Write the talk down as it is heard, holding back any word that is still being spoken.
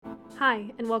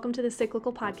Hi, and welcome to the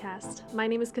Cyclical Podcast. My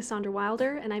name is Cassandra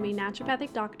Wilder, and I'm a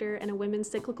naturopathic doctor and a women's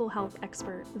cyclical health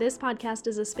expert. This podcast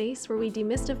is a space where we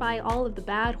demystify all of the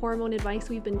bad hormone advice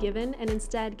we've been given and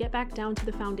instead get back down to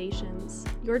the foundations.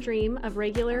 Your dream of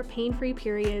regular, pain-free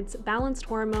periods, balanced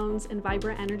hormones, and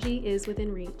vibrant energy is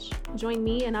within reach. Join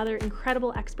me and other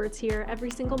incredible experts here every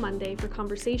single Monday for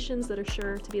conversations that are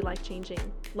sure to be life-changing.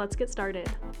 Let's get started.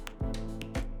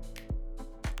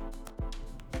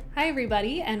 Hi,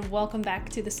 everybody, and welcome back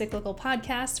to the Cyclical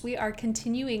Podcast. We are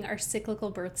continuing our Cyclical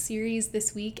Birth series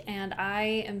this week, and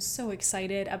I am so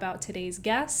excited about today's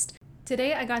guest.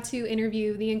 Today, I got to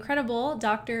interview the incredible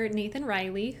Dr. Nathan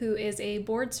Riley, who is a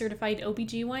board-certified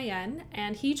OBGYN,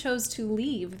 and he chose to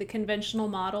leave the conventional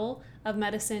model of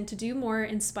medicine to do more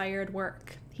inspired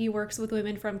work. He works with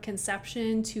women from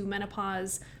conception to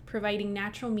menopause, providing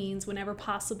natural means whenever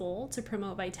possible to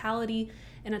promote vitality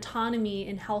and autonomy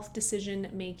in health decision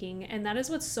making, and that is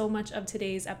what so much of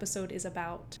today's episode is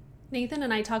about. Nathan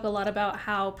and I talk a lot about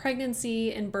how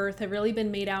pregnancy and birth have really been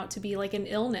made out to be like an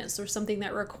illness or something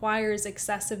that requires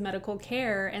excessive medical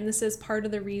care, and this is part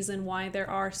of the reason why there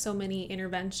are so many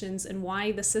interventions and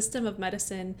why the system of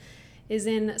medicine is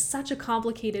in such a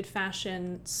complicated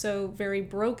fashion, so very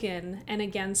broken and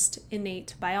against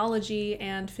innate biology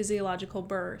and physiological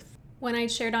birth. When I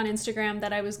shared on Instagram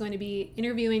that I was going to be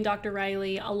interviewing Dr.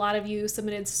 Riley, a lot of you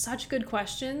submitted such good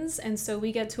questions, and so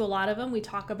we get to a lot of them. We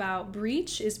talk about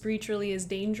breech. Is breech really as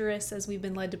dangerous as we've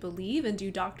been led to believe? And do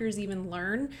doctors even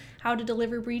learn how to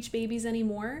deliver breech babies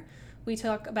anymore? We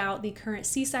talk about the current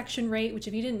C-section rate, which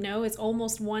if you didn't know, is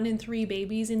almost 1 in 3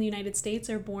 babies in the United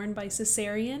States are born by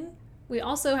cesarean. We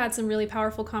also had some really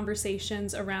powerful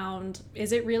conversations around,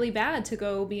 is it really bad to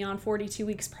go beyond 42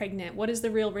 weeks pregnant? What is the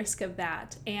real risk of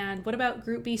that? And what about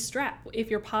group B strep? If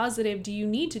you're positive, do you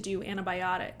need to do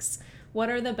antibiotics? What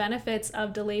are the benefits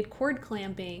of delayed cord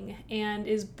clamping? And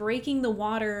is breaking the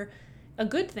water a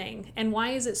good thing? And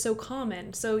why is it so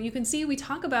common? So you can see we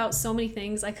talk about so many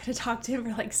things. I could have talked to him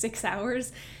for like 6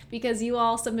 hours because you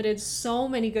all submitted so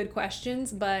many good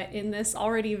questions, but in this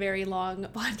already very long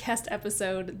podcast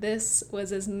episode, this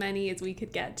was as many as we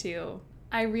could get to.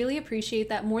 I really appreciate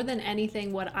that more than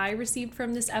anything. What I received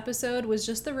from this episode was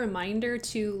just the reminder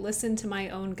to listen to my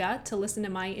own gut, to listen to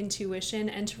my intuition,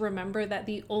 and to remember that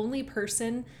the only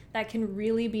person that can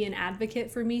really be an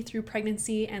advocate for me through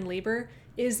pregnancy and labor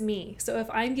is me. So if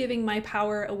I'm giving my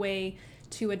power away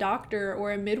to a doctor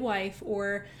or a midwife,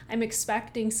 or I'm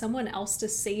expecting someone else to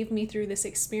save me through this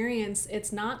experience,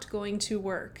 it's not going to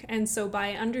work. And so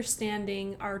by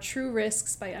understanding our true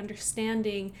risks, by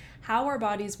understanding how our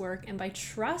bodies work, and by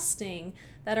trusting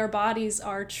that our bodies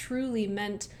are truly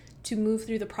meant to move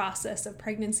through the process of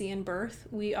pregnancy and birth,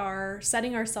 we are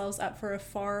setting ourselves up for a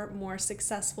far more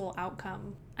successful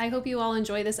outcome. I hope you all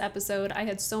enjoy this episode. I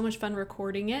had so much fun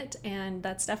recording it, and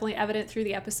that's definitely evident through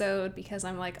the episode because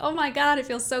I'm like, oh my God, it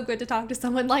feels so good to talk to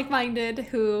someone like-minded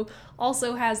who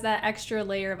also has that extra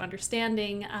layer of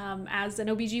understanding as an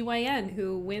OBGYN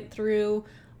who went through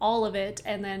all of it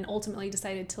and then ultimately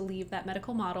decided to leave that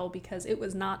medical model because it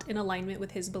was not in alignment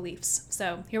with his beliefs.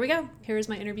 So here we go. Here's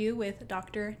my interview with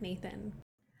Dr. Nathan.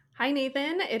 Hi,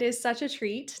 Nathan. It is such a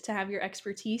treat to have your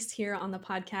expertise here on the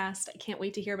podcast. I can't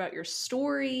wait to hear about your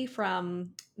story from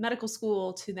medical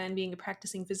school to then being a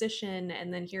practicing physician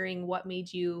and then hearing what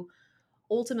made you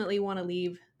ultimately want to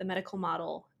leave the medical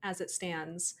model as it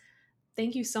stands.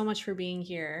 Thank you so much for being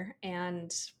here.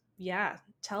 And yeah,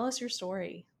 tell us your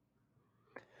story.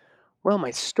 Well,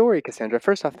 my story, Cassandra,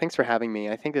 first off, thanks for having me.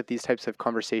 I think that these types of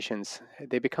conversations,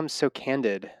 they become so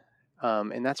candid.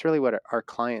 And that's really what our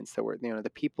clients that were,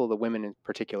 the people, the women in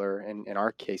particular, in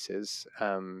our cases,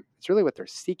 it's really what they're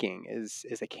seeking is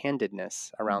a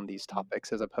candidness around these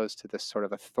topics as opposed to this sort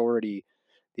of authority,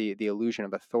 the illusion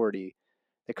of authority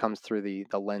that comes through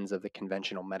the lens of the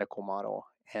conventional medical model.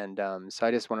 And so I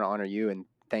just want to honor you and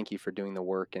thank you for doing the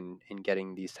work and in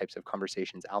getting these types of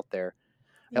conversations out there.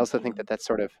 I Thank also think you. that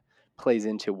sort of plays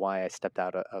into why I stepped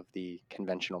out of the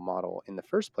conventional model in the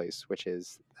first place, which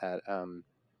is that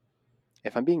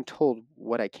if I'm being told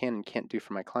what I can and can't do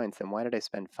for my clients, then why did I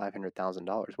spend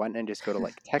 $500,000? Why didn't I just go to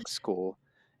like tech school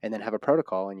and then have a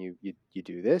protocol and you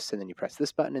do this and then you press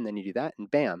this button and then you do that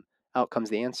and bam, out comes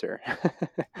the answer.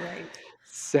 Right.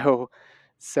 so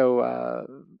so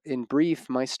in brief,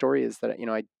 my story is that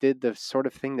I did the sort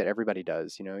of thing that everybody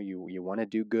does. You want to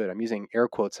do good. I'm using air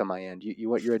quotes on my end.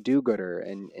 You're a do-gooder,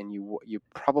 and you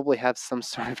probably have some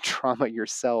sort of trauma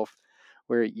yourself,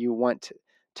 where you want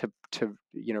to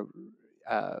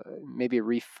maybe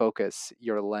refocus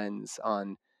your lens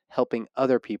on helping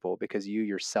other people because you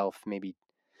yourself maybe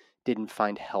didn't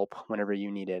find help whenever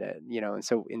you needed it, and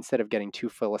so instead of getting too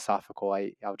philosophical,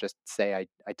 I'll just say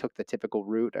I took the typical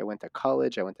route. I went to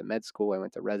college, I went to med school, I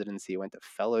went to residency, I went to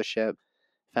fellowship,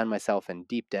 found myself in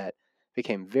deep debt,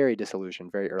 became very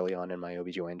disillusioned very early on in my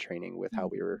OBGYN training with how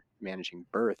we Mhm. were managing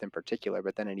birth in particular,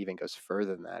 but then it even goes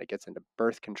further than that. It gets into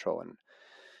birth control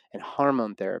and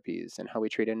hormone therapies and how we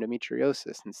treat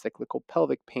endometriosis and cyclical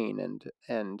pelvic pain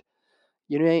and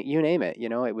you name it.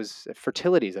 It was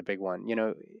fertility is a big one.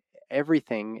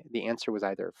 Everything, the answer was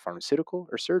either pharmaceutical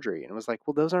or surgery, and it was like,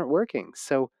 well, those aren't working.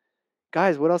 So,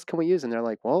 guys, what else can we use? And they're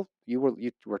like, well, you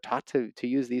were taught to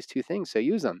use these two things, so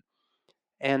use them.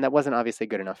 And that wasn't obviously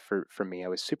good enough for me. I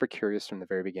was super curious from the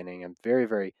very beginning. I'm very,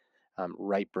 very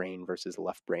right brain versus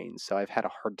left brain. So I've had a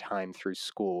hard time through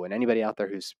school. And anybody out there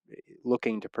who's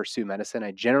looking to pursue medicine,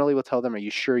 I generally will tell them, "Are you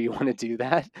sure you want to do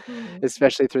that?" Mhm.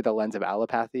 Especially through the lens of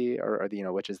allopathy, or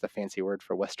which is the fancy word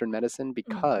for Western medicine,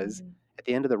 because Mhm. at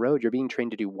the end of the road, you're being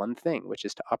trained to do one thing, which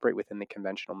is to operate within the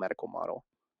conventional medical model.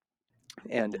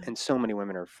 And Yeah. and so many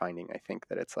women are finding, I think,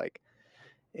 that it's like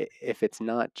if it's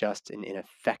not just an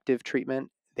ineffective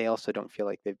treatment, they also don't feel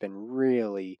like they've been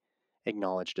really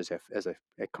acknowledged as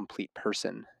a complete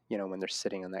person. When they're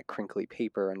sitting on that crinkly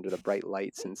paper under the bright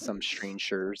lights and some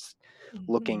strangers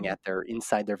looking Mhm. at their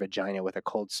inside their vagina with a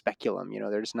cold speculum.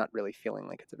 They're just not really feeling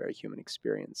like it's a very human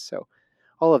experience. So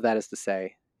all of that is to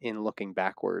say, in looking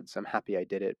backwards, I'm happy I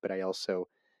did it, but I also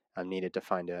needed to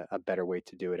find a better way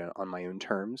to do it on my own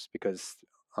terms, because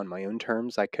on my own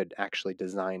terms, I could actually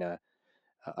design a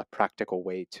practical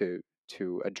way to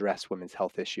address women's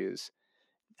health issues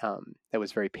that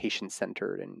was very patient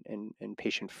centered and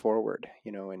patient forward.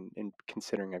 And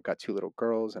considering I've got two little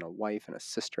girls and a wife and a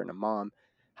sister and a mom,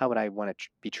 how would I want to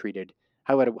be treated?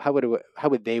 How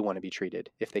would they want to be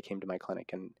treated if they came to my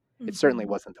clinic? And it certainly Mhm.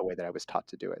 wasn't the way that I was taught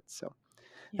to do it. So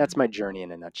Yeah. that's my journey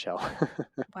in a nutshell.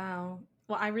 Wow.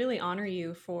 Well, I really honor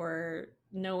you for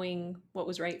knowing what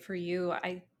was right for you.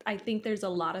 I think there's a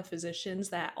lot of physicians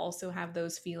that also have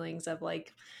those feelings of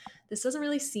like, this doesn't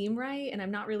really seem right, and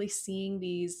I'm not really seeing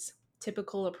these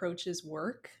typical approaches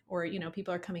work. Or,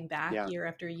 people are coming back Yeah, year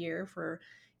after year for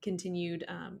continued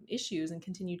issues and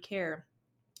continued care,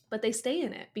 but they stay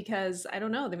in it because I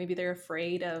don't know, that maybe they're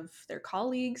afraid of their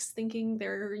colleagues thinking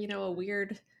they're, a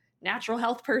weird natural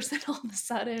health person all of a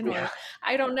sudden, yeah, or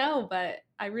I don't know, but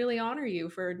I really honor you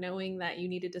for knowing that you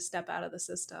needed to step out of the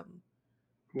system.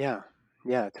 yeah,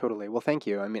 yeah, totally. Well, thank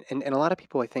you. I mean, and a lot of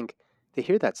people, I think, they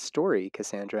hear that story,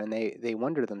 Cassandra, and they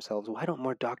wonder to themselves, why don't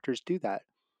more doctors do that?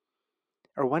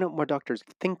 Or why don't more doctors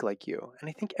think like you? And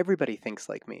I think everybody thinks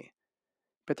like me,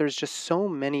 but there's just so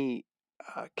many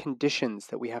conditions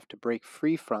that we have to break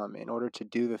free from in order to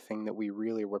do the thing that we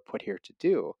really were put here to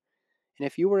do. And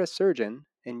if you were a surgeon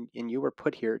and you were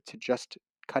put here to just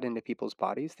cut into people's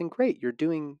bodies, then great, you're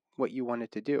doing what you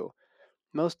wanted to do.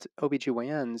 Most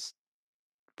OBGYNs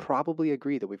probably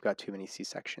agree that we've got too many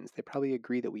C-sections. They probably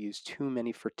agree that we use too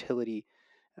many fertility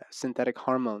synthetic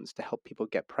hormones to help people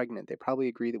get pregnant. They probably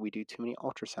agree that we do too many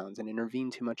ultrasounds and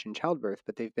intervene too much in childbirth,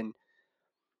 but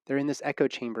they're in this echo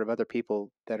chamber of other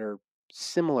people that are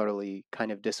similarly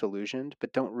kind of disillusioned,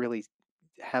 but don't really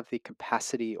have the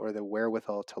capacity or the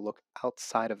wherewithal to look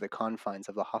outside of the confines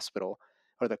of the hospital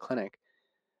or the clinic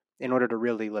in order to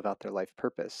really live out their life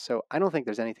purpose. So I don't think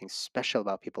there's anything special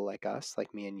about people like us,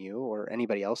 like me and you, or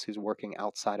anybody else who's working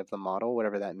outside of the model,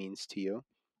 whatever that means to you.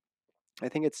 I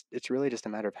think it's really just a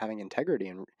matter of having integrity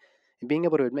and being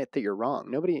able to admit that you're wrong.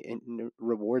 Nobody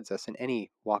rewards us in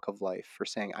any walk of life for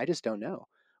saying, I just don't know,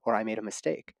 or I made a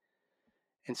mistake.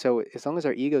 And so, as long as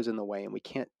our ego's in the way and we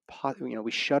can't,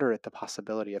 we shudder at the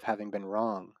possibility of having been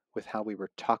wrong with how we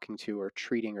were talking to or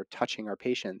treating or touching our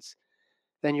patients,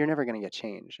 then you're never going to get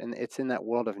change. And it's in that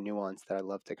world of nuance that I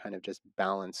love to kind of just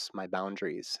balance my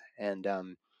boundaries. And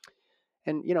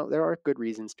there are good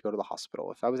reasons to go to the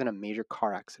hospital. If I was in a major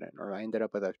car accident or I ended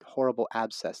up with a horrible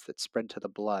abscess that spread to the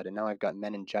blood and now I've got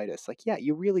meningitis, like, yeah,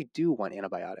 you really do want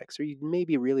antibiotics, or you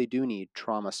maybe really do need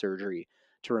trauma surgery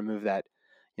to remove that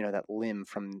limb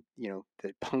from,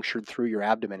 that punctured through your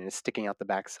abdomen and is sticking out the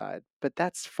backside. But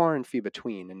that's far and few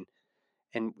between.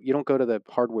 And you don't go to the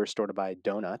hardware store to buy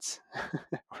donuts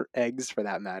or eggs for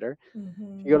that matter.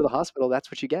 If you go Hmm. to the hospital,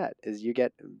 that's what you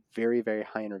get very, very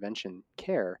high intervention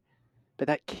care, but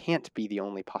that can't be the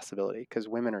only possibility because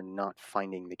women are not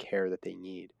finding the care that they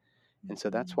need. And so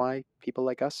that's Hmm. why people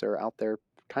like us are out there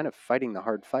kind of fighting the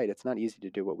hard fight. It's not easy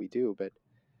to do what we do, but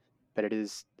it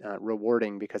is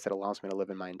rewarding because it allows me to live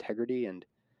in my integrity and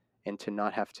to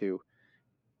not have to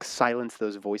silence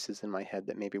those voices in my head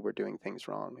that maybe we're doing things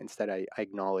wrong. Instead, I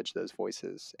acknowledge those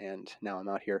voices, and now I'm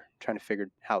out here trying to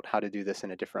figure out how to do this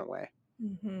in a different way.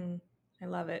 Hmm. I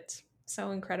love it.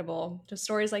 So incredible. Just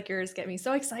stories like yours get me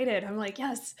so excited. I'm like,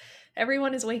 yes,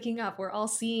 everyone is waking up. We're all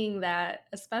seeing that,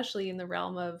 especially in the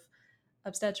realm of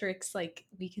obstetrics, like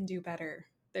we can do better.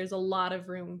 There's a lot of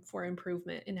room for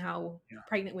improvement in how Yeah.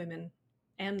 pregnant women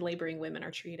and laboring women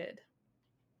are treated.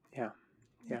 Yeah.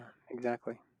 Yeah. Yeah.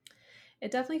 Exactly.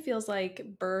 It definitely feels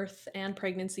like birth and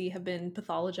pregnancy have been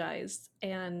pathologized,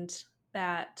 and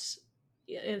that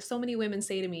so many women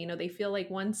say to me, they feel like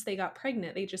once they got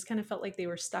pregnant, they just kind of felt like they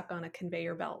were stuck on a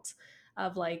conveyor belt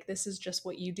of like, this is just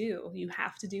what you do. You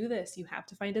have to do this. You have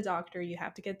to find a doctor. You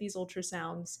have to get these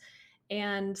ultrasounds.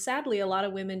 And sadly, a lot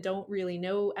of women don't really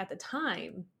know at the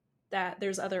time that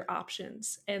there's other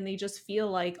options. And they just feel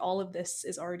like all of this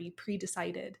is already pre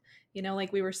decided.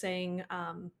 Like we were saying,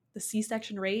 the C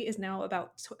section rate is now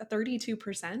about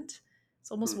 32%.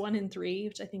 It's almost Mm. 1 in 3,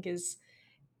 which I think is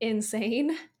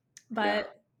insane. Yeah.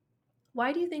 But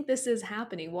why do you think this is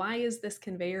happening? Why is this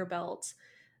conveyor belt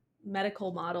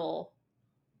medical model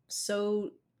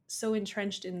so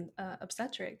entrenched in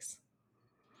obstetrics?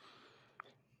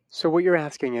 So what you're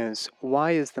asking is,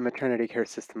 why is the maternity care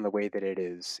system the way that it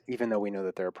is, even though we know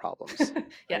that there are problems, right?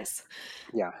 Yes.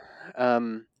 Yeah.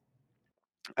 Um,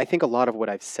 I think a lot of what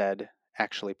I've said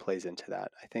actually plays into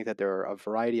that. I think that there are a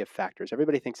variety of factors.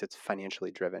 Everybody thinks it's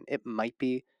financially driven. It might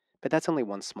be, but that's only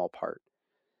one small part.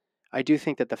 I do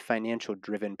think that the financial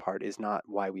driven part is not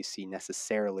why we see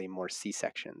necessarily more C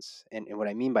sections. And what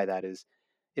I mean by that is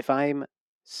if I'm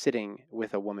sitting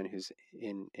with a woman who's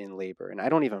in labor, and I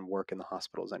don't even work in the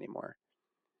hospitals anymore,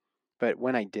 but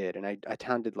when I did, and I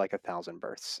counted like 1,000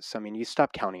 births. So, I mean, you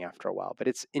stop counting after a while, but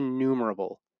it's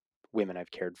innumerable women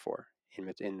I've cared for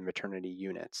in maternity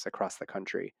units across the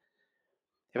country.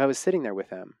 If I was sitting there with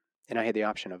them and I had the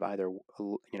option of either,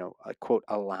 quote,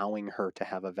 allowing her to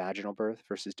have a vaginal birth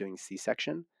versus doing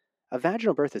C-section, a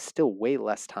vaginal birth is still way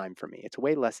less time for me. It's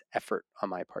way less effort on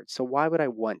my part. So why would I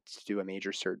want to do a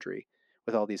major surgery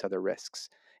with all these other risks?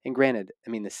 And granted, I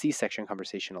mean, the C-section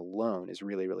conversation alone is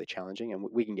really, really challenging, and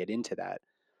we can get into that.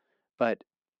 But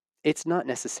it's not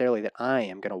necessarily that I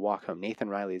am going to walk home. Nathan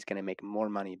Riley is going to make more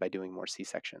money by doing more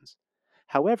C-sections.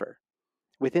 However,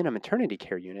 within a maternity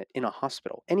care unit in a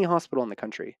hospital, any hospital in the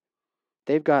country,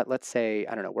 they've got, let's say,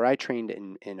 I don't know, where I trained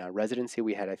in a residency,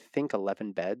 we had, I think,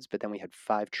 11 beds, but then we had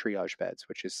 5 triage beds,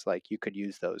 which is like you could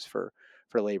use those for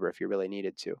labor if you really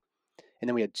needed to. And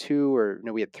then we had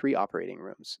we had 3 operating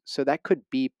rooms. So that could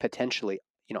be potentially,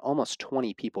 almost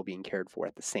 20 people being cared for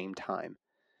at the same time.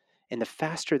 And the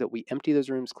faster that we empty those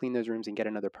rooms, clean those rooms, and get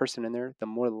another person in there, the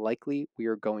more likely we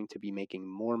are going to be making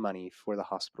more money for the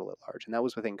hospital at large. And that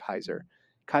was within Kaiser.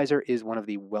 Kaiser is one of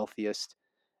the wealthiest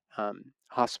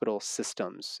hospital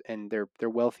systems, and they're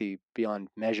wealthy beyond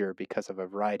measure because of a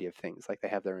variety of things, like they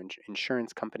have their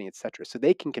insurance company, etc. So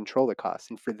they can control the costs,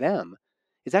 and for them,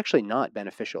 it's actually not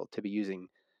beneficial to be using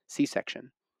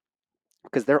C-section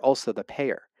because they're also the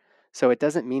payer. So it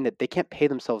doesn't mean that they can't pay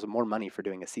themselves more money for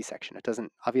doing a C-section. It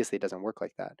doesn't work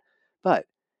like that. But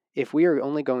if we are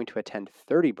only going to attend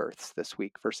 30 births this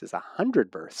week versus 100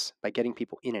 births by getting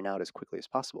people in and out as quickly as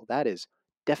possible, that is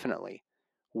definitely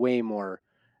way more,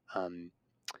 um,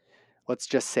 let's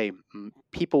just say,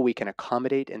 people we can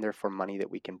accommodate and therefore money that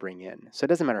we can bring in. So it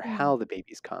doesn't matter Mm. how the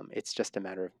babies come, it's just a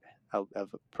matter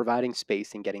of providing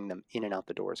space and getting them in and out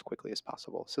the door as quickly as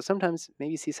possible. So sometimes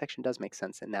maybe C-section does make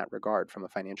sense in that regard from a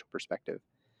financial perspective.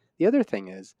 The other thing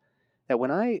is that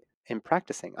when I am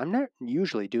practicing, I'm not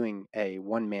usually doing a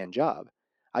one-man job.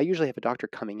 I usually have a doctor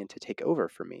coming in to take over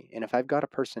for me. And if I've got a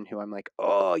person who I'm like,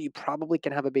 oh, you probably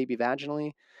can have a baby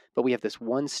vaginally, but we have this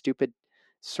one stupid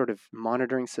sort of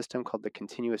monitoring system called the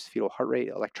continuous fetal heart rate,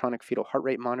 electronic fetal heart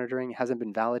rate monitoring. It hasn't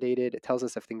been validated. It tells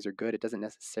us if things are good. It doesn't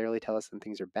necessarily tell us when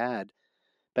things are bad.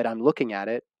 But I'm looking at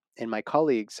it, and my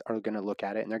colleagues are going to look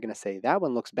at it, and they're going to say, that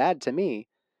one looks bad to me.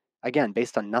 Again,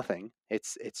 based on nothing.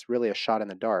 It's really a shot in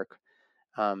the dark.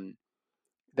 Um,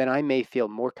 then I may feel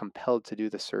more compelled to do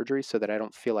the surgery so that I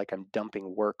don't feel like I'm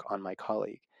dumping work on my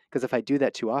colleague. Because if I do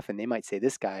that too often, they might say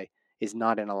this guy is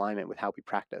not in alignment with how we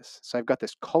practice. So I've got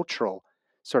this cultural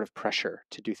sort of pressure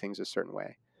to do things a certain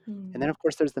way. And then, Mm. of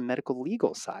course, there's the medical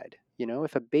legal side.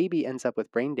 If a baby ends up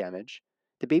with brain damage,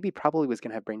 the baby probably was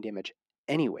going to have brain damage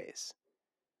anyways.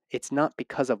 It's not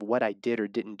because of what I did or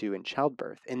didn't do in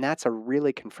childbirth. And that's a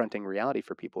really confronting reality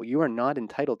for people. You are not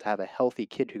entitled to have a healthy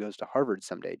kid who goes to Harvard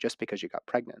someday just because you got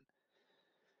pregnant.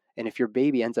 And if your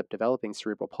baby ends up developing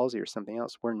cerebral palsy or something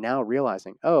else, we're now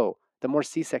realizing, oh, the more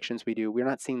C-sections we do, we're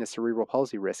not seeing the cerebral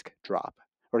palsy risk drop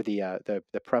or the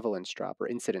prevalence drop or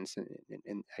incidence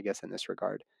I guess in this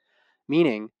regard.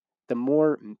 Meaning, the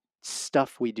more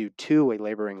stuff we do to a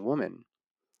laboring woman,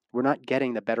 we're not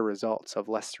getting the better results of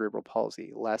less cerebral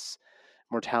palsy, less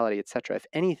mortality, etc. If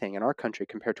anything, in our country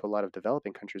compared to a lot of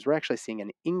developing countries, we're actually seeing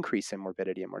an increase in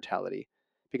morbidity and mortality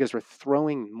because we're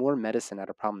throwing more medicine at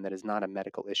a problem that is not a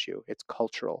medical issue. It's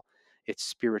cultural, it's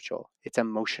spiritual, it's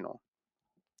emotional.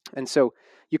 And so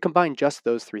you combine just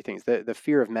those three things. The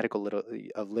fear of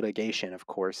of litigation, of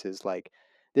course, is like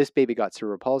this baby got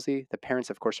cerebral palsy. The parents,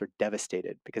 of course, are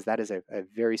devastated because that is a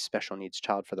very special needs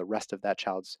child for the rest of that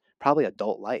child's probably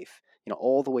adult life,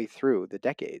 all the way through the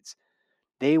decades.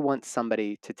 They want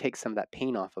somebody to take some of that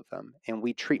pain off of them, and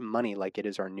we treat money like it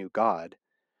is our new god.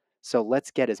 So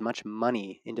let's get as much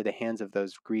money into the hands of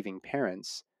those grieving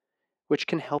parents, which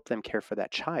can help them care for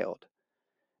that child,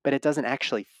 but it doesn't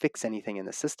actually fix anything in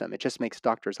the system. It just makes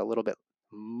doctors a little bit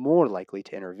more likely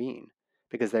to intervene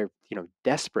because they're,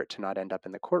 desperate to not end up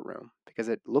in the courtroom because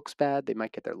it looks bad. They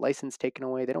might get their license taken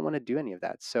away. They don't want to do any of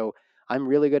that. So I'm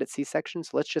really good at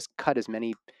C-sections. Let's just cut as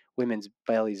many women's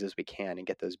bellies as we can and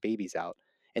get those babies out.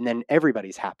 And then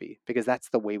everybody's happy because that's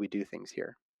the way we do things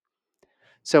here.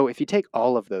 So if you take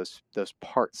all of those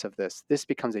parts of this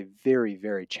becomes a very,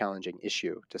 very challenging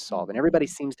issue to solve. And everybody Mhm.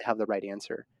 seems to have the right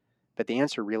answer. But the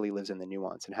answer really lives in the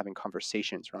nuance and having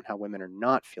conversations around how women are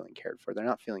not feeling cared for. They're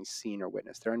not feeling seen or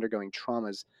witnessed. They're undergoing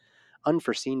traumas,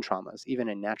 unforeseen traumas, even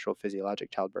in natural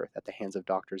physiologic childbirth at the hands of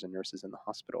doctors and nurses in the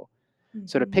hospital.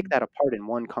 So to pick Mhm. that apart in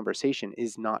one conversation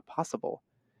is not possible.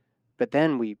 But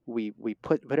then we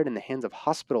put it in the hands of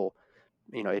hospital,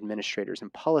 administrators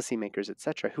and policymakers,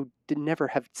 etc., who did never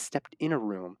have stepped in a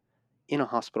room in a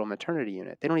hospital maternity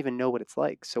unit. They don't even know what it's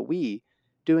like. So we,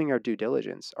 doing our due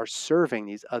diligence, are serving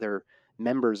these other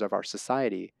members of our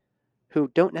society who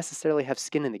don't necessarily have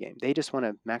skin in the game. They just want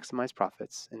to maximize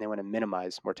profits and they want to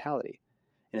minimize mortality.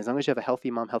 And as long as you have a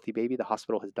healthy mom, healthy baby, the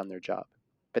hospital has done their job.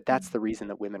 But that's the reason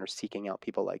that women are seeking out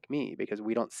people like me because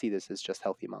we don't see this as just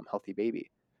healthy mom, healthy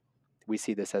baby. We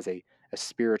see this as a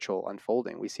spiritual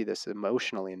unfolding. We see this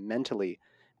emotionally and mentally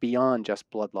beyond just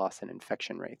blood loss and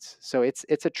infection rates. So it's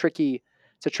a tricky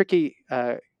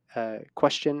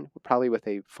question, probably with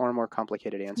a far more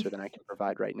complicated answer than I can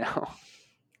provide right now.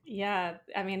 Yeah,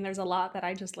 I mean, there's a lot that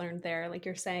I just learned there. Like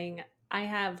you're saying, I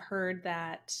have heard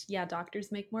that, yeah,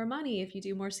 doctors make more money if you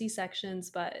do more C-sections,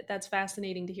 but that's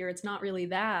fascinating to hear. It's not really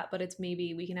that, but it's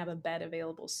maybe we can have a bed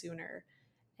available sooner,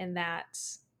 and that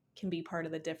can be part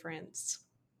of the difference.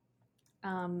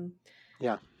 Um,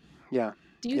 Yeah, yeah,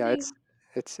 do you yeah. think,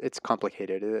 It's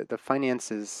complicated. The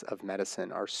finances of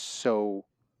medicine are so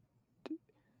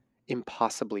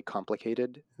impossibly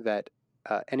complicated that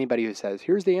anybody who says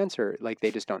here's the answer, like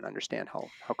they just don't understand how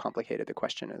complicated the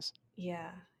question is.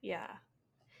 yeah, yeah.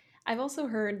 I've also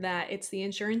heard that it's the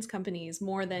insurance companies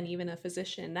more than even a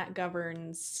physician that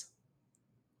governs,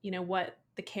 what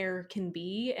the care can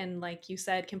be, and like you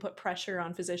said, can put pressure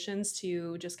on physicians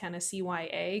to just kind of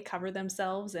CYA, cover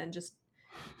themselves, and just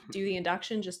do the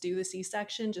induction, just do the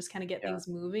C-section, just kind of get Yeah. things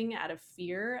moving out of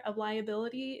fear of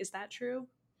liability. Is that true?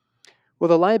 Well,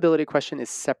 the liability question is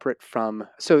separate from,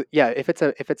 so yeah, if it's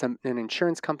an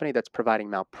insurance company that's providing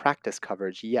malpractice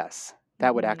coverage, yes,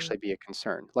 that would Mm-hmm. actually be a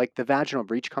concern. Like the vaginal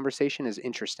breach conversation is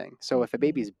interesting. So if a Mm-hmm.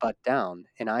 baby's butt down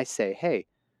and I say, hey,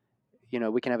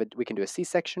 we can do a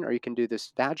C-section or you can do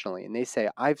this vaginally, and they say,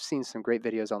 I've seen some great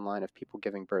videos online of people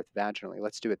giving birth vaginally.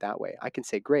 Let's do it that way. I can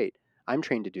say, great. I'm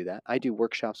trained to do that. I do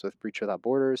workshops with Breach Without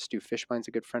Borders. Stu Fishbine's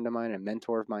a good friend of mine and a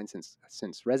mentor of mine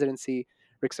since residency.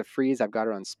 Rixa Freeze, I've got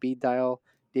her on speed dial.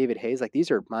 David Hayes, like these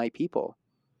are my people.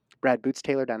 Brad Boots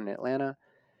Taylor down in Atlanta,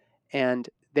 and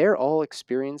they're all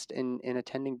experienced in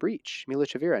attending breach. Mila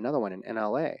Chavira, another one in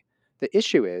LA. The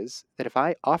issue is that if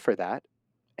I offer that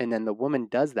and then the woman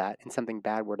does that and something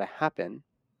bad were to happen,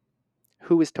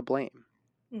 who is to blame?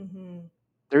 Mm-hmm.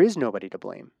 There is nobody to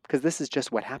blame because this is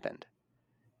just what happened.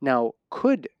 Now,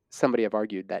 could somebody have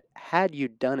argued that had you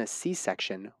done a C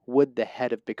section, would the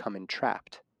head have become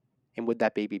entrapped? And would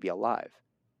that baby be alive?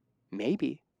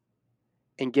 Maybe.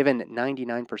 And given that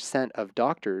 99% of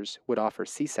doctors would offer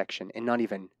C section and not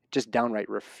even just downright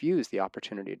refuse the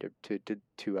opportunity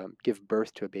to give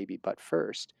birth to a baby butt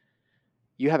first,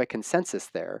 you have a consensus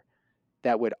there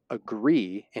that would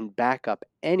agree and back up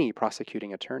any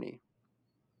prosecuting attorney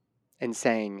and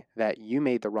saying that you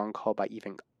made the wrong call by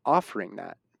even offering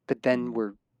that. But then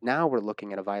we're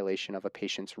looking at a violation of a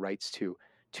patient's rights to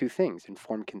two things: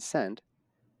 informed consent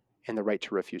and the right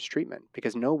to refuse treatment.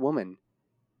 Because no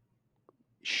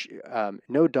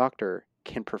doctor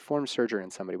can perform surgery on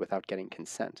somebody without getting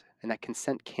consent, and that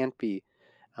consent can't be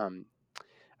um,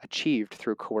 achieved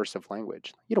through coercive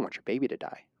language. You don't want your baby to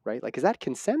die, right? Like, is that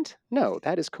consent? No,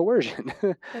 that is coercion.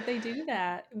 But they do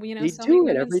that. They So many do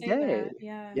it women every say day. that.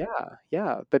 Yeah. Yeah,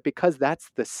 yeah. But because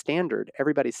that's the standard,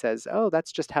 everybody says, oh,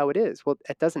 that's just how it is. Well,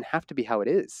 it doesn't have to be how it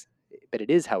is. but it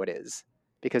is how it is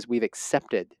because we've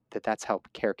accepted that that's how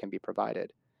care can be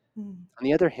provided. Mm. On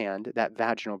the other hand,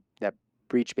 that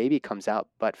breech baby comes out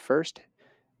butt first,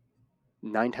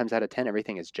 9 times out of 10,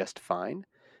 everything is just fine.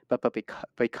 But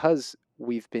because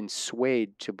we've been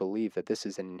swayed to believe that this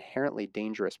is an inherently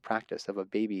dangerous practice of a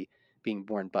baby being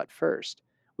born butt first,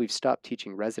 we've stopped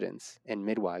teaching residents and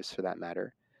midwives, for that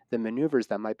matter, the maneuvers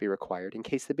that might be required in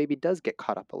case the baby does get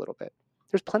caught up a little bit.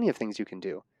 There's plenty of things you can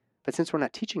do. But since we're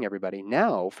not teaching everybody,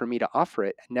 now for me to offer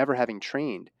it, never having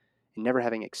trained and never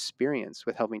having experience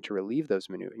with helping to relieve those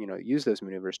use those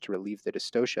maneuvers to relieve the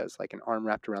dystocias, like an arm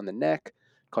wrapped around the neck,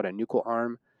 called a nuchal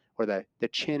arm, or the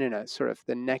chin and a sort of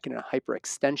the neck in a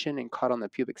hyperextension and caught on the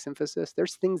pubic symphysis.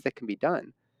 There's things that can be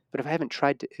done. But if I haven't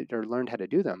tried to or learned how to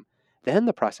do them, then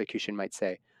the prosecution might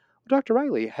say, well, Dr.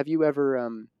 Riley, have you ever,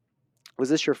 was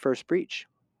this your first breach?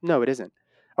 No, it isn't.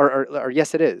 Or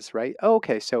yes, it is, right? Oh,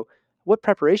 okay. So what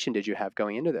preparation did you have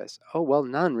going into this? Oh, well,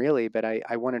 none really, but I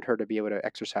wanted her to be able to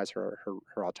exercise her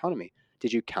autonomy.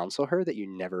 Did you counsel her that you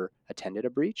never attended a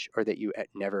breach or that you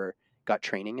never got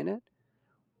training in it?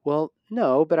 Well,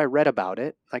 no, but I read about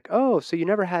it. Like, oh, so you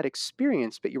never had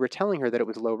experience, but you were telling her that it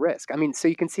was low risk. I mean, so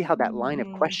you can see how that line of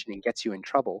Mhm. questioning gets you in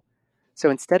trouble.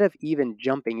 So instead of even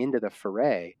jumping into the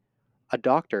foray, a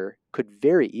doctor could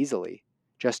very easily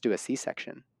just do a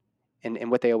C-section. And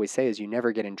what they always say is you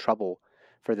never get in trouble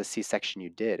for the C-section you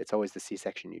did. It's always the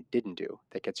C-section you didn't do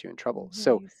that gets you in trouble.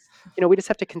 So, Nice. we just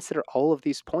have to consider all of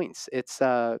these points. It's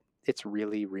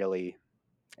really, really,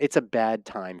 it's a bad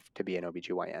time to be an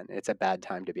OBGYN. It's a bad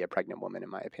time to be a pregnant woman, in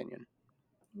my opinion.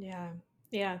 Yeah.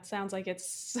 Yeah, it sounds like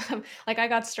it's like I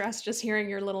got stressed just hearing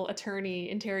your little attorney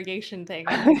interrogation thing.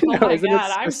 I'm I like, "Oh know, my isn't it God,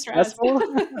 so I'm stressed."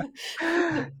 stressful?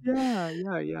 Yeah,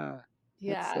 yeah, yeah. That's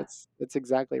Yeah. that's that's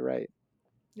exactly right.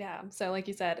 Yeah. So, like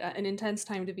you said, an intense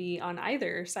time to be on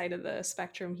either side of the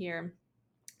spectrum here.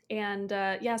 And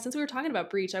yeah, since we were talking about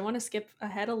breach, I want to skip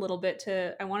ahead a little bit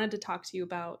to I wanted to talk to you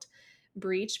about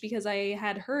breach because I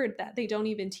had heard that they don't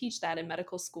even teach that in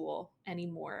medical school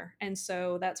anymore. And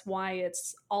so that's why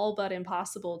it's all but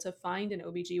impossible to find an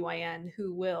OBGYN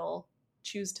who will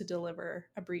choose to deliver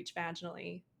a breach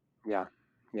vaginally. Yeah,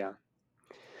 yeah.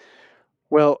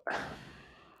 Well,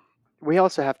 we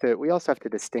also have to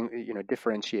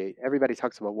differentiate. Everybody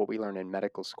talks about what we learn in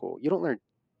medical school. You don't learn.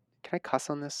 Can I cuss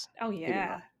on this? Oh Maybe not.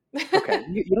 yeah. Okay,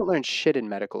 you don't learn shit in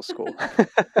medical school.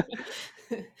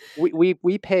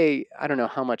 We pay, I don't know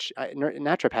how much.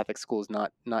 Naturopathic school is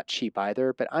not cheap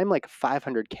either, but I'm like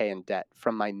 500K in debt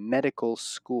from my medical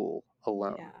school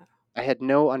alone. Yeah. I had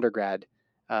no undergrad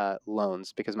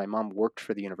loans because my mom worked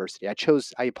for the university.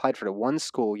 I applied for the one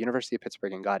school, University of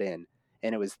Pittsburgh, and got in,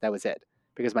 and that was it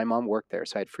because my mom worked there,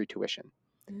 so I had free tuition.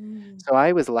 Mm. So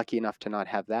I was lucky enough to not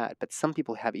have that, but some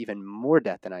people have even more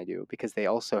debt than I do because they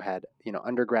also had,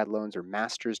 undergrad loans or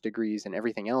master's degrees and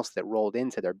everything else that rolled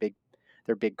into their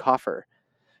big coffer.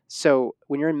 So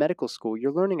when you're in medical school,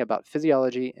 you're learning about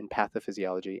physiology and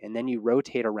pathophysiology, and then you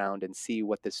rotate around and see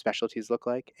what the specialties look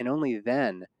like. And only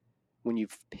then, when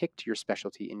you've picked your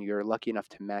specialty and you're lucky enough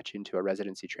to match into a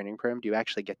residency training program, do you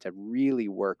actually get to really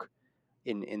work,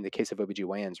 in the case of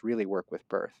OBGYNs, really work with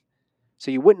birth.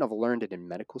 So you wouldn't have learned it in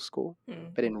medical school,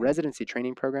 Mm, but in okay. residency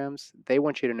training programs, they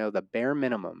want you to know the bare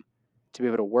minimum to be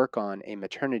able to work on a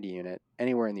maternity unit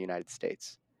anywhere in the United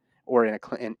States, or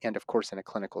and of course in a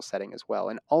clinical setting as well.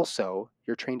 And also,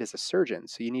 you're trained as a surgeon,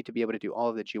 so you need to be able to do all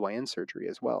of the GYN surgery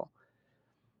as well.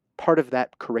 Part of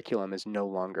that curriculum is no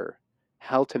longer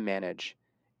how to manage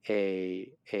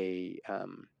a a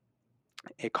um,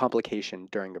 a complication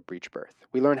during a breech birth.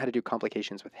 We learn how to do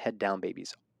complications with head down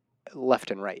babies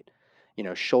left and right.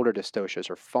 Shoulder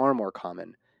dystocias are far more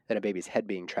common than a baby's head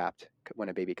being trapped when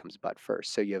a baby comes butt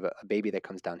first. So you have a baby that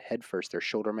comes down head first, their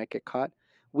shoulder might get caught.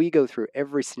 We go through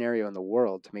every scenario in the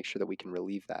world to make sure that we can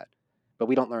relieve that. But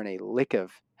we don't learn a lick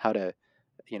of how to,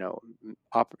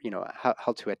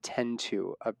 how to attend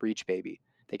to a breech baby.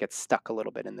 They get stuck a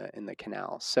little bit in the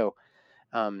canal. So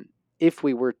um, if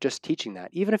we were just teaching that,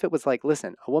 even if it was like,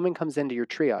 listen, a woman comes into your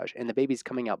triage and the baby's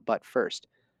coming out butt first,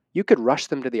 you could rush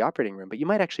them to the operating room, but you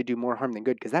might actually do more harm than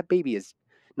good because that baby is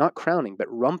not crowning, but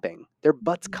rumping. Their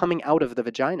butt's Mhm. coming out of the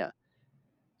vagina.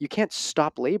 You can't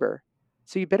stop labor.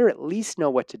 So you better at least know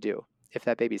what to do if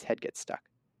that baby's head gets stuck.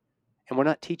 And we're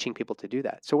not teaching people to do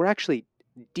that. So we're actually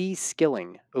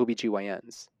de-skilling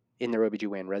OBGYNs in their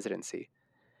OBGYN residency.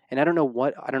 And I don't know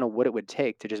what it would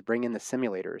take to just bring in the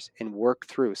simulators and work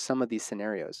through some of these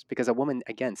scenarios because a woman,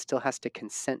 again, still has to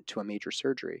consent to a major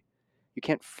surgery. You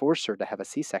can't force her to have a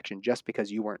C-section just because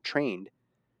you weren't trained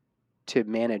to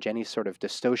manage any sort of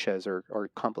dystocias or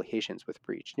complications with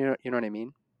breech. You know what I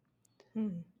mean?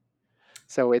 Mm.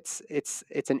 So it's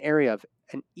an area of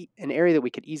an area that we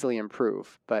could easily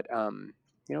improve, but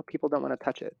people don't want to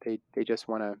touch it. They just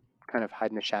want to kind of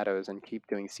hide in the shadows and keep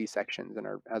doing C-sections, and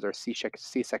as our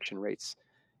C-section rates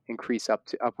increase up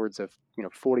to upwards of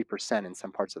 40% in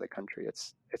some parts of the country,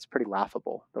 it's pretty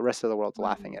laughable. The rest of the world's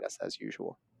laughing Wow. at us as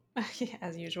usual.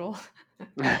 As usual.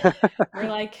 We're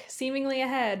like seemingly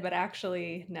ahead, but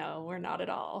actually, no, we're not at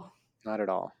all. Not at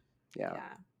all. Yeah.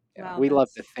 Yeah. Yeah. Wow, We love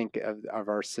to that's think of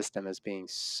our system as being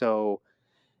so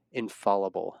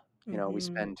infallible. We hmm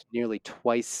spend nearly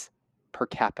twice per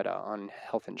capita on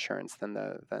health insurance than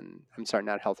I'm sorry,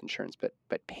 not health insurance,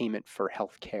 but payment for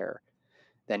health care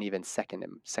than even second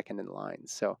in line.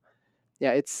 So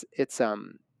yeah, it's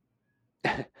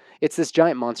it's this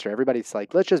giant monster. Everybody's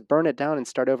like, let's just burn it down and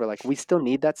start over. Like, we still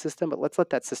need that system, but let's let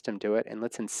that system do it, and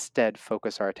let's instead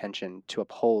focus our attention to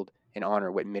uphold and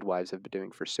honor what midwives have been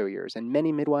doing for so years. And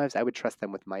many midwives, I would trust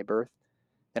them with my birth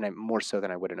than I more so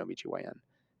than I would an OBGYN.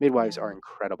 Midwives yeah. are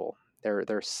incredible.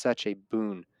 They're such a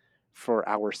boon for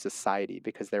our society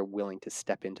because they're willing to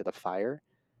step into the fire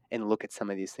and look at some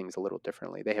of these things a little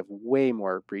differently. They have way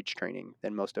more breech training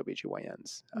than most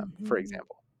OBGYNs, for hmm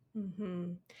example.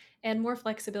 hmm And more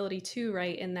flexibility too,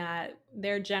 right? In that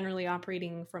they're generally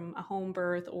operating from a home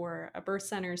birth or a birth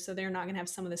center, so they're not going to have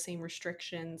some of the same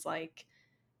restrictions, like,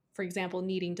 for example,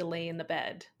 needing to lay in the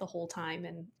bed the whole time.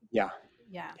 And Yeah,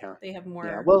 yeah, yeah, they have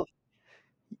yeah. more. Well,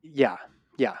 yeah,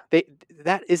 yeah.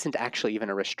 That isn't actually even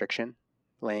a restriction,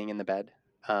 laying in the bed.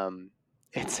 Um,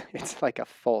 it's like a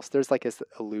false. There's like this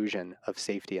illusion of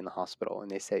safety in the hospital,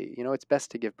 and they say, it's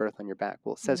best to give birth on your back.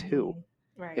 Well, it says who?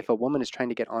 If Right, a woman is trying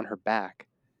to get on her back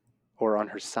or on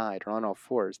her side or on all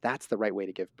fours, that's the right way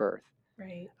to give birth.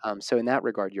 right. So in that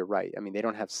regard, you're right. I mean, they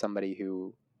don't have somebody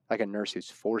like a nurse who's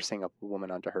forcing a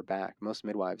woman onto her back. Most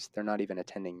midwives, they're not even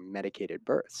attending medicated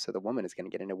births. So the woman is going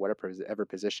to get into whatever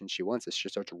position she wants as she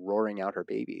starts roaring out her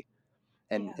baby.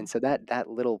 And Yeah. and so that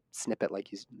little snippet, like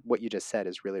what you just said,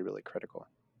 is really, really critical.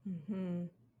 hmm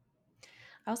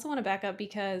I also want to back up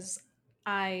because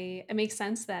it makes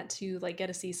sense that to like get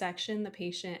a C-section, the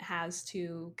patient has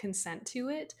to consent to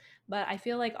it. But I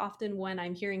feel like often when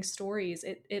I'm hearing stories,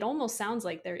 it almost sounds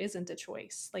like there isn't a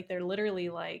choice. Like they're literally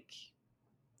like,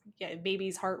 yeah,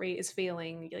 baby's heart rate is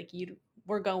failing. Like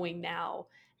we're going now.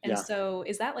 And Yeah. so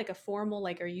is that like a formal,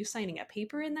 like, are you signing a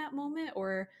paper in that moment,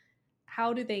 or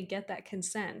how do they get that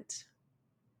consent?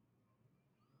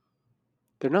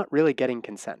 They're not really getting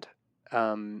consent.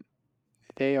 Um,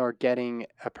 they are getting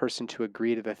a person to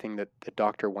agree to the thing that the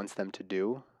doctor wants them to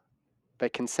do.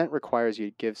 But consent requires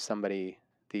you to give somebody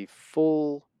the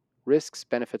full risks,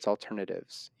 benefits,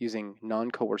 alternatives using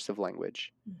non-coercive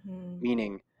language, hmm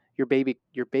meaning your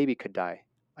baby could die.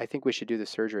 I think we should do the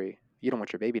surgery. You don't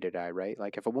want your baby to die, right?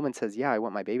 Like if a woman says, "Yeah, I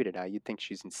want my baby to die," you'd think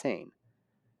she's insane.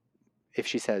 If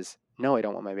she says, "No, I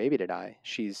don't want my baby to die,"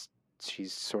 she's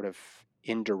sort of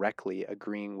indirectly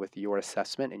agreeing with your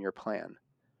assessment and your plan.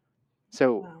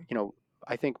 So, Wow.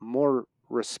 I think more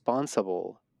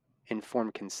responsible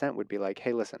informed consent would be like,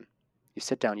 hey, listen, you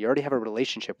sit down, you already have a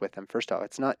relationship with them. First off,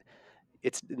 it's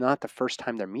not the first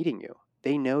time they're meeting you.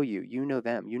 They know you, you know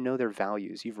them, you know their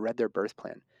values, you've read their birth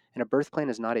plan. And a birth plan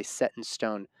is not a set in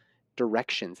stone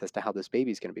directions as to how this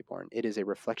baby is going to be born. It is a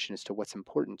reflection as to what's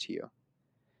important to you.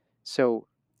 So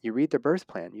you read the birth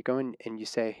plan, you go in and you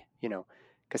say,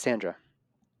 Cassandra,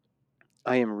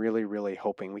 I am really, really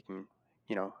hoping we can,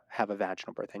 have a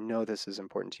vaginal birth. I know this is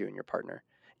important to you and your partner.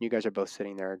 And you guys are both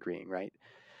sitting there agreeing, right?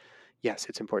 Yes,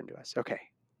 it's important to us. Okay.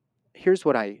 Here's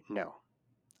what I know.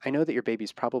 I know that your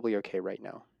baby's probably okay right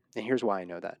now. And here's why I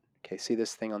know that. Okay, see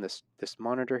this thing on this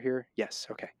monitor here? Yes,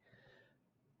 okay.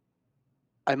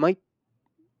 I might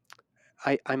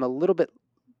I'm a little bit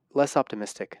less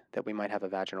optimistic that we might have a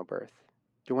vaginal birth.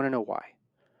 Do you want to know why?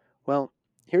 Well,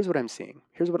 here's what I'm seeing.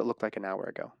 Here's what it looked like an hour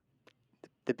ago.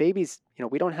 The baby's,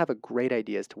 we don't have a great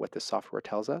idea as to what the software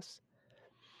tells us,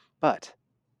 but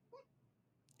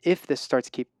if this starts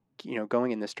keep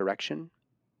going in this direction,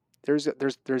 there's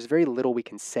very little we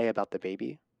can say about the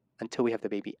baby until we have the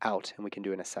baby out and we can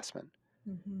do an assessment.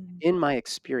 hmm In my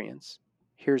experience,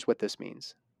 here's what this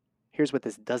means. Here's what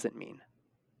this doesn't mean.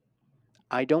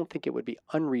 I don't think it would be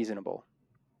unreasonable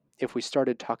if we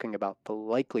started talking about the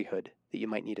likelihood that you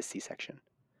might need a C-section.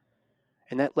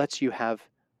 And that lets you have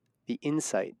the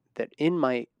insight that in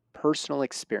my personal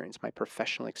experience, my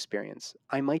professional experience,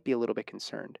 I might be a little bit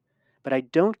concerned. But I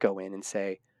don't go in and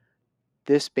say,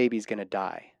 this baby's going to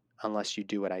die unless you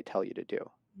do what I tell you to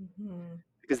do. hmm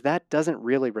Because that doesn't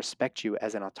really respect you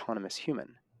as an autonomous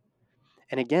human.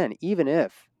 And again, even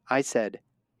if I said,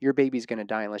 your baby's going to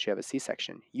die unless you have a C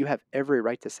section, you have every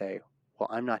right to say, well,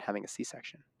 I'm not having a C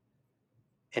section.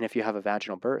 And if you have a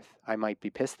vaginal birth, I might be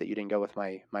pissed that you didn't go with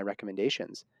my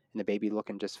recommendations and the baby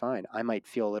looking just fine. I might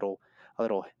feel a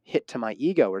little hit to my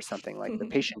ego or something, like the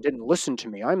patient didn't listen to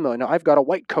me. I've got a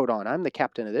white coat on. I'm the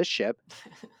captain of this ship.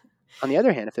 On the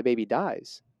other hand, if the baby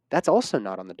dies, that's also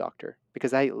not on the doctor,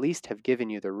 because I at least have given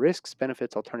you the risks,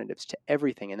 benefits, alternatives to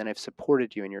everything, and then I've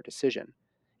supported you in your decision.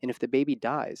 And if the baby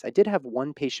dies, I did have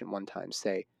one patient one time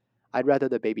say, I'd rather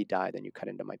the baby die than you cut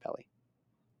into my belly.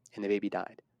 And the baby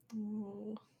died.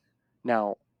 Oh.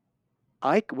 Now,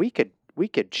 we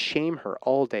could shame her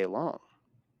all day long,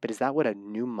 but is that what a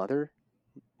new mother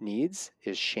needs,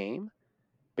 is shame?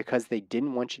 Because they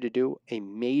didn't want you to do a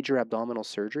major abdominal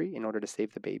surgery in order to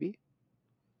save the baby?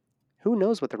 Who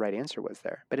knows what the right answer was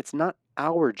there? But it's not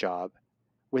our job,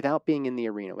 without being in the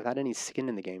arena, without any skin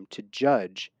in the game, to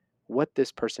judge what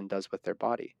this person does with their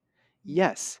body.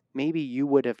 Yes, maybe you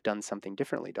would have done something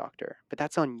differently, doctor, but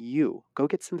that's on you. Go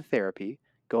get some therapy,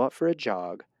 go out for a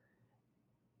jog,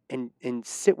 and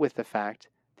sit with the fact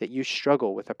that you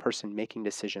struggle with a person making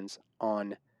decisions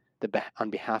on on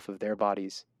behalf of their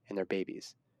bodies and their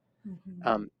babies.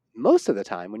 Mhm. Most of the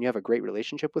time, when you have a great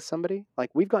relationship with somebody, like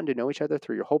we've gotten to know each other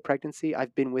through your whole pregnancy,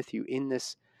 I've been with you in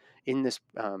this,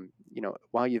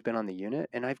 while you've been on the unit,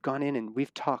 and I've gone in and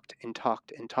we've talked and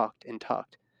talked and talked and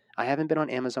talked. I haven't been on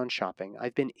Amazon shopping.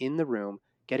 I've been in the room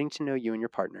getting to know you and your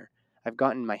partner. I've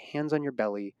gotten my hands on your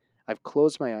belly. I've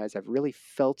closed my eyes. I've really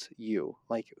felt you.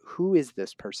 Like, who is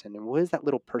this person? And what is that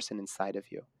little person inside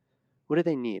of you? What do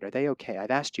they need? Are they okay?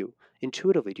 I've asked you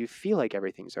intuitively, do you feel like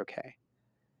everything's okay?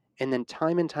 And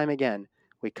time again,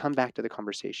 we come back to the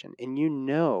conversation, and you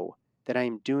know that I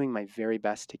am doing my very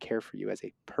best to care for you as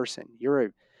a person. You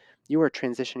are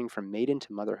transitioning from maiden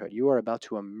to motherhood. You are about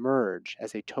to emerge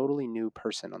as a totally new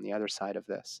person on the other side of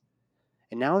this.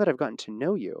 And now that I've gotten to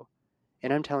know you,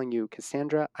 and I'm telling you,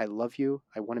 Cassandra, I love you.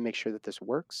 I want to make sure that this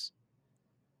works.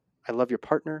 I love your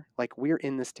partner. Like, we're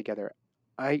in this together.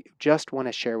 I just want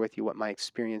to share with you what my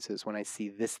experience is when I see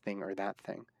this thing or that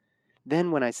thing. Then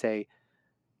when I say,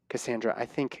 Cassandra,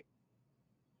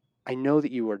 I know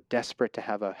that you are desperate to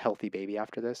have a healthy baby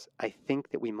after this. I think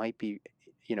that we might be,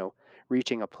 you know,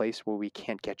 reaching a place where we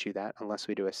can't get you that unless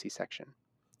we do a C-section.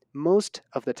 Most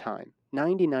of the time,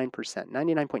 99%,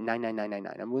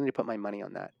 99.99999, I'm willing to put my money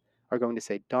on that, are going to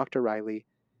say, Dr. Riley,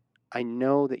 I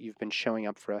know that you've been showing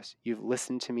up for us. You've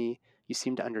listened to me. You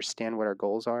seem to understand what our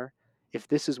goals are. If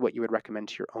this is what you would recommend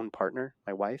to your own partner,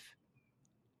 my wife,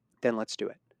 then let's do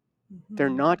it. They're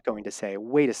Mhm. not going to say,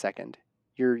 wait a second,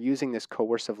 you're using this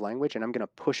coercive language and I'm going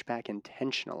to push back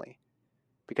intentionally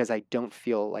because I don't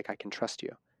feel like I can trust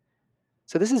you.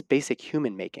 So this is basic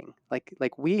human making.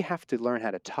 Like we have to learn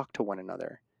how to talk to one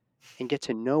another and get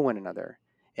to know one another.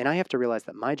 And I have to realize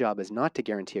that my job is not to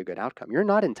guarantee a good outcome. You're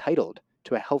not entitled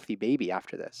to a healthy baby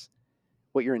after this.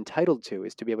 What you're entitled to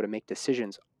is to be able to make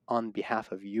decisions on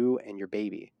behalf of you and your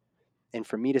baby, and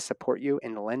for me to support you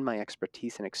and lend my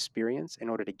expertise and experience in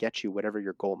order to get you whatever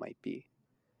your goal might be.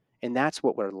 And that's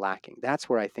what we're lacking. That's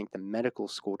where I think the medical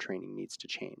school training needs to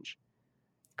change.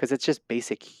 Because it's just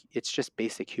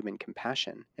basic human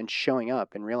compassion and showing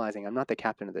up and realizing I'm not the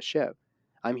captain of the ship.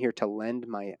 I'm here to lend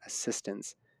my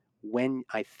assistance when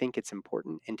I think it's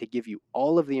important and to give you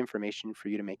all of the information for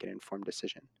you to make an informed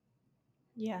decision.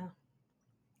 Yeah.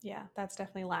 Yeah, that's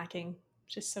definitely lacking.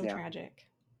 Just so Yeah. tragic.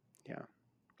 Yeah.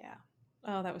 Yeah.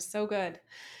 Oh, that was so good.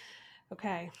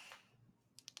 Okay.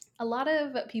 A lot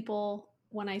of people,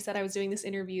 when I said I was doing this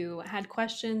interview, had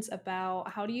questions about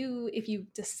how do you, if you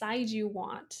decide you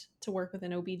want to work with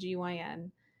an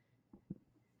OBGYN,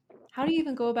 how do you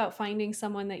even go about finding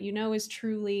someone that you know is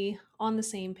truly on the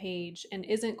same page and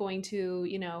isn't going to,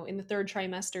 in the third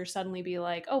trimester suddenly be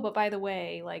like, oh, but by the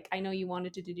way, like, I know you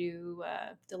wanted to do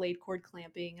delayed cord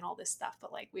clamping and all this stuff,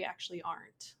 but like, we actually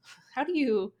aren't. How do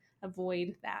you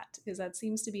avoid that? Because that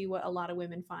seems to be what a lot of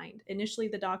women find. Initially,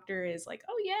 the doctor is like,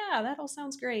 oh, yeah, that all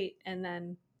sounds great. And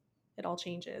then it all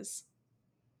changes.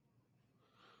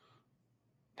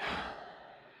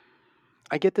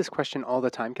 I get this question all the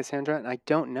time, Cassandra, and I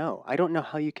don't know. I don't know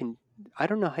how you can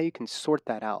sort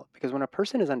that out, because when a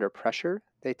person is under pressure,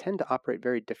 they tend to operate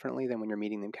very differently than when you're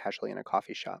meeting them casually in a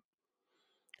coffee shop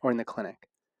or in the clinic.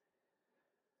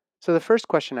 So the first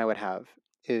question I would have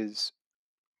is,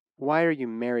 why are you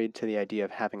married to the idea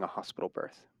of having a hospital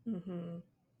birth?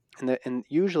 Mm-hmm. And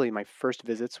usually my first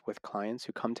visits with clients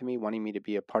who come to me wanting me to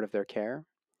be a part of their care,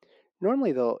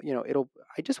 normally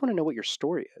I just want to know what your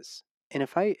story is. And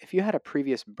if you had a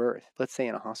previous birth, let's say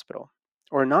in a hospital,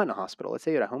 or not in a hospital, let's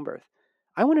say you had a home birth,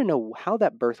 I want to know how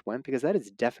that birth went, because that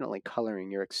is definitely coloring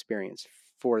your experience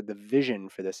for the vision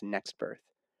for this next birth.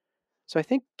 So I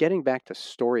think getting back to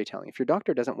storytelling, if your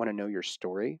doctor doesn't want to know your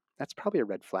story, that's probably a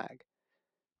red flag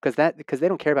because they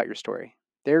don't care about your story.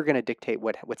 They're going to dictate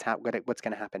what's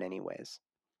going to happen anyways.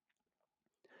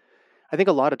 I think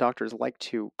a lot of doctors like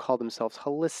to call themselves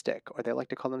holistic, or they like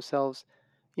to call themselves,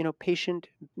 patient,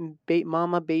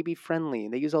 mama, baby friendly.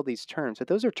 They use all these terms, but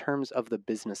those are terms of the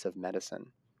business of medicine.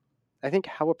 I think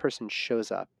how a person shows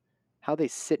up, how they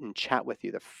sit and chat with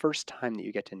you the first time that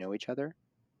you get to know each other,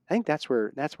 I think that's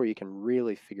where you can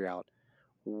really figure out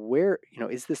where,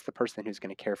 is this the person who's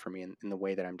going to care for me in the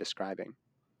way that I'm describing.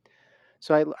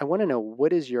 So I want to know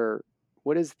what is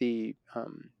the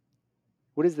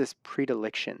what is this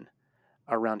predilection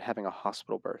around having a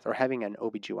hospital birth or having an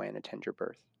OBGYN attend your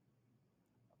birth?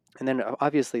 And then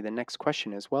obviously the next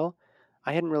question is, well,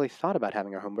 I hadn't really thought about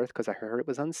having a home birth because I heard it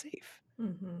was unsafe.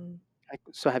 Mm-hmm.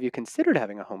 So have you considered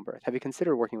having a home birth? Have you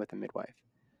considered working with a midwife?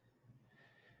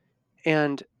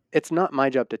 And it's not my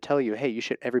job to tell you, hey,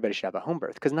 everybody should have a home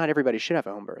birth, because not everybody should have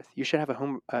a home birth. You should have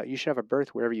you should have a birth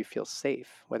wherever you feel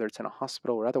safe, whether it's in a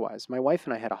hospital or otherwise. My wife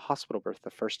and I had a hospital birth the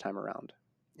first time around,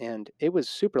 and it was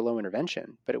super low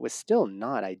intervention, but it was still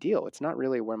not ideal. It's not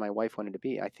really where my wife wanted to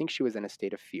be. I think she was in a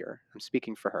state of fear. I'm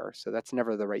speaking for her, so that's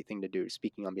never the right thing to do,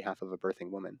 speaking on behalf of a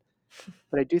birthing woman.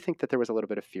 But I do think that there was a little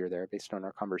bit of fear there based on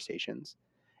our conversations,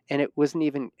 and it wasn't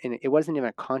even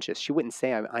conscious. She wouldn't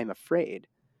say I'm afraid,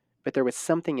 but there was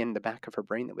something in the back of her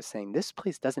brain that was saying, this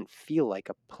place doesn't feel like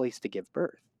a place to give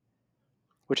birth,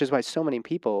 which is why so many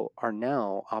people are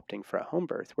now opting for a home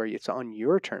birth where it's on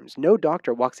your terms. No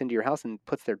doctor walks into your house and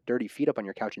puts their dirty feet up on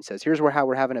your couch and says, here's how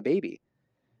we're having a baby.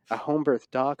 A home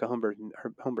birth doc, a home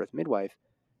birth midwife,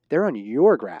 they're on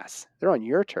your grass. They're on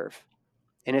your turf.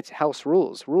 And it's house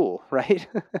rules rule, right?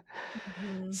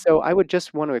 Mm-hmm. So I would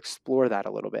just want to explore that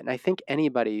a little bit. And I think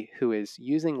anybody who is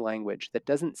using language that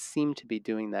doesn't seem to be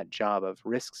doing that job of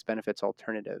risks, benefits,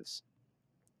 alternatives,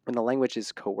 when the language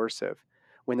is coercive,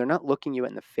 when they're not looking you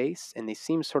in the face and they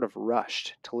seem sort of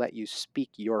rushed to let you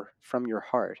speak from your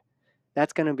heart,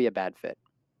 that's going to be a bad fit.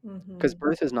 Because Mm-hmm.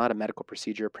 birth is not a medical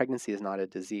procedure, pregnancy is not a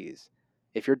disease.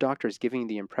 If your doctor is giving you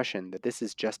the impression that this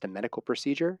is just a medical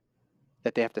procedure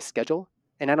that they have to schedule,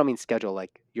 and I don't mean schedule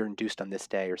like you're induced on this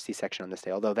day or C-section on this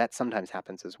day, although that sometimes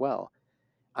happens as well.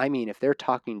 I mean, if they're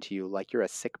talking to you like you're a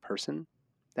sick person,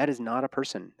 that is not a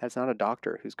person. That's not a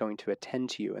doctor who's going to attend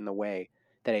to you in the way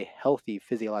that a healthy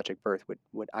physiologic birth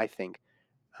would I think,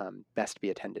 best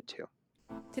be attended to.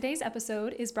 Today's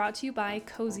episode is brought to you by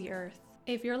Cozy Earth.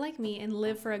 If you're like me and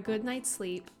live for a good night's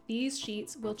sleep, these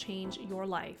sheets will change your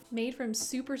life. Made from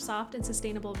super soft and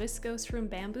sustainable viscose from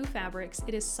bamboo fabrics,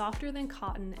 it is softer than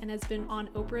cotton and has been on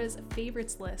Oprah's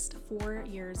favorites list 4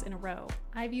 years in a row.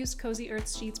 I've used Cozy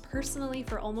Earth's sheets personally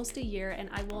for almost a year and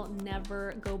I will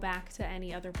never go back to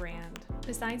any other brand.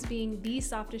 Besides being the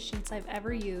softest sheets I've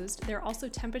ever used, they're also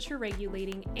temperature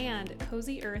regulating, and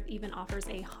Cozy Earth even offers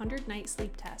a 100-night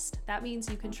sleep test. That means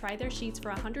you can try their sheets for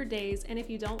 100 days, and if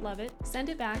you don't love it, send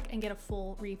it back and get a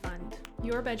full refund.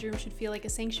 Your bedroom should feel like a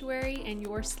sanctuary and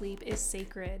your sleep is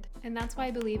sacred. And that's why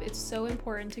I believe it's so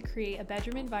important to create a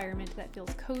bedroom environment that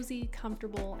feels cozy,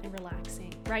 comfortable, and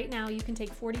relaxing. Right now, you can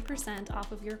take 40%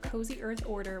 off of your Cozy Earth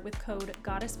order with code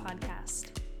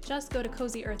GoddessPodcast. Just go to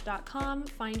cozyearth.com,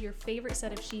 find your favorite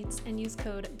set of sheets, and use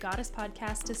code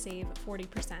GoddessPodcast to save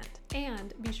 40%.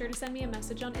 And be sure to send me a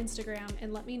message on Instagram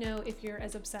and let me know if you're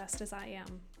as obsessed as I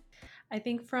am. I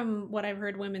think from what I've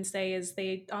heard women say is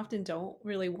they often don't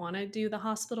really want to do the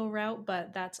hospital route,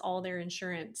 but that's all their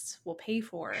insurance will pay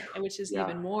for, which is Yeah,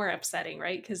 even more upsetting,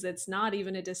 right? Because it's not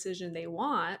even a decision they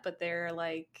want, but they're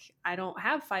like, I don't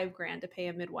have $5,000 to pay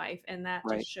a midwife. And that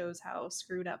just right, shows how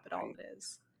screwed up it all right.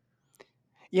 is.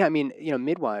 Yeah, I mean,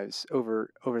 midwives over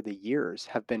the years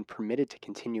have been permitted to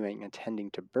continuing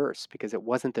attending to births because it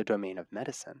wasn't the domain of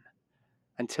medicine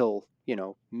until,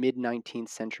 mid 19th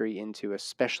century into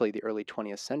especially the early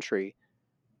 20th century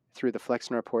through the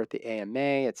Flexner Report, the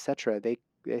AMA, etc. They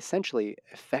essentially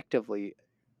effectively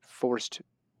forced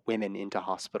women into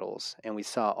hospitals, and we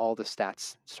saw all the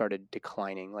stats started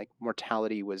declining. Like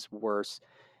mortality was worse,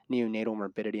 neonatal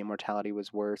morbidity and mortality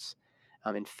was worse,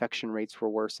 infection rates were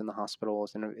worse in the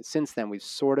hospitals. And since then, we've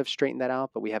sort of straightened that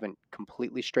out, but we haven't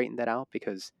completely straightened that out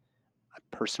because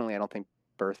personally, I don't think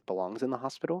birth belongs in the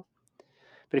hospital.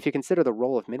 But if you consider the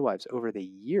role of midwives over the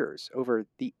years, over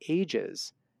the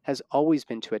ages, has always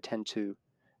been to attend to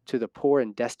the poor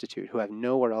and destitute who have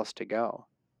nowhere else to go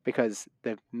because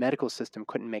the medical system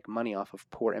couldn't make money off of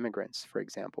poor immigrants, for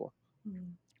example.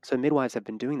 Mm. So midwives have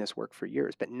been doing this work for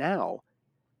years, but now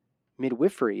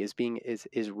midwifery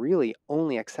is really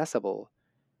only accessible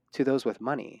to those with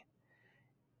money.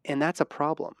 And that's a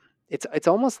problem. it's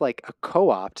almost like a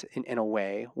co-opt in a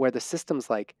way where the system's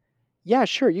like, yeah,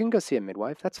 sure, you can go see a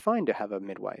midwife. That's fine to have a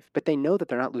midwife. But they know that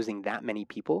they're not losing that many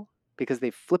people because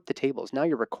they've flipped the tables. Now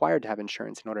you're required to have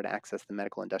insurance in order to access the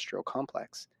medical industrial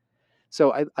complex.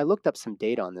 So I looked up some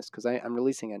data on this because I'm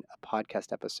releasing a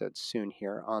podcast episode soon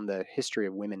here on the history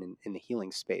of women in the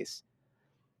healing space.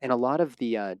 And a lot of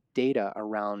the data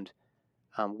around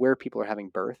where people are having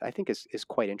birth, I think is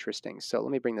quite interesting. So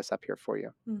let me bring this up here for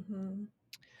you. Mm-hmm.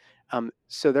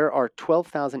 So there are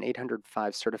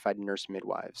 12,805 certified nurse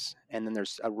midwives, and then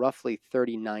there's roughly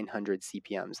 3,900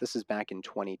 CPMs. This is back in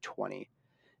 2020.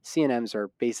 CNMs are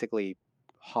basically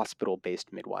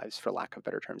hospital-based midwives, for lack of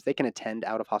better terms. They can attend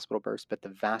out-of-hospital births, but the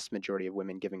vast majority of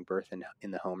women giving birth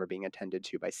in the home are being attended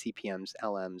to by CPMs,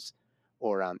 LMs,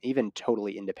 or even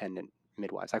totally independent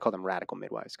midwives. I call them radical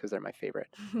midwives because they're my favorite.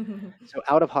 So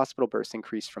out-of-hospital births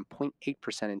increased from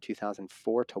 0.8% in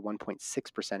 2004 to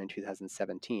 1.6% in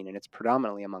 2017, and it's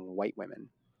predominantly among white women.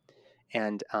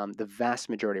 And the vast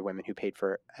majority of women who paid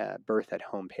for birth at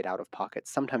home paid out of pocket.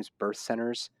 Sometimes birth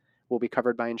centers will be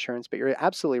covered by insurance, but you're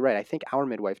absolutely right. I think our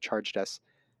midwife charged us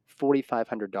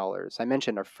 $4,500. I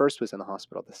mentioned our first was in the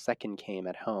hospital. The second came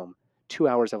at home. 2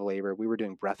 hours of labor. We were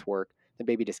doing breath work. The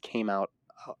baby just came out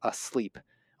asleep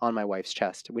on my wife's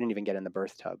chest. We didn't even get in the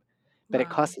birth tub. But it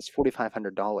Wow. cost us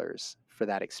 $4,500 for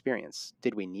that experience.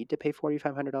 Did we need to pay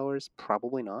 $4,500?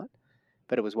 Probably not,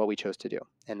 but it was what we chose to do,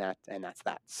 and that's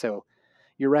that. So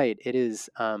you're right. It is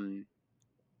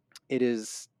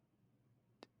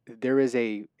there is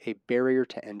a barrier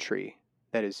to entry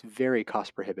that is very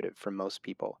cost prohibitive for most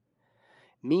people,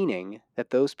 meaning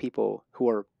that those people who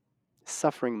are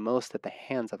suffering most at the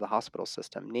hands of the hospital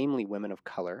system, namely women of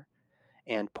color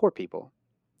and poor people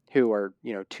who are,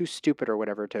 too stupid or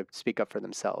whatever to speak up for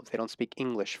themselves. They don't speak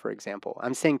English, for example.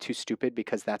 I'm saying too stupid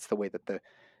because that's the way that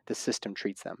the system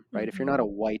treats them, right? If you're not a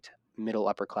Mm-hmm. white middle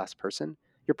upper class person,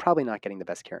 you're probably not getting the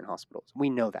best care in hospitals. We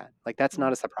know that. Like that's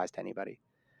not a surprise to anybody.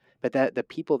 But that the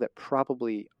people that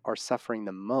probably are suffering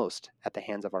the most at the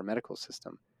hands of our medical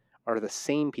system are the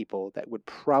same people that would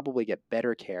probably get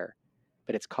better care,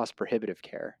 but it's cost prohibitive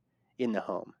care in the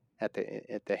home at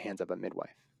the hands of a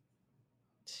midwife.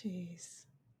 Jeez.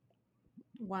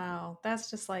 Wow. That's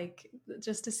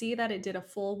just to see that it did a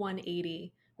full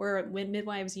 180 where when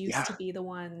midwives used Yeah, to be the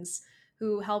ones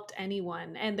who helped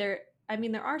anyone. And I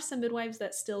mean, there are some midwives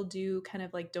that still do kind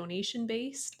of like donation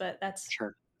based, but that's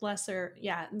sure. lesser.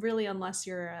 Yeah, really, unless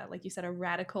you're, like you said, a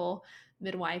radical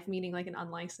midwife, meaning like an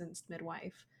unlicensed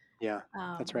midwife. Yeah,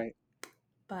 that's Um, right.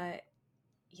 but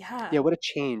Yeah, yeah. what a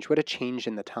change! What a change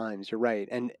in the times. You're right,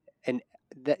 and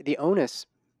the onus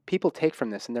people take from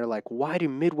this, and they're like, "Why do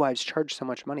midwives charge so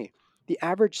much money?" The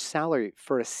average salary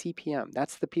for a CPM,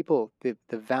 that's the people, the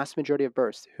vast majority of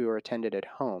births who are attended at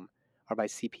home are by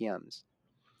CPMs.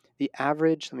 The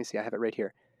average, let me see, I have it right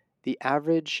here. The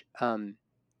average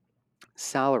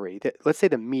salary, let's say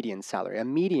the median salary. A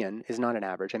median is not an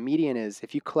average. A median is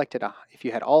if you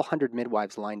had all 100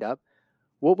 midwives lined up,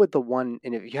 what would the one,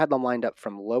 and if you had them lined up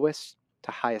from lowest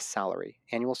to highest salary,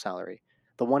 annual salary,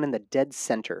 the one in the dead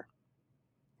center,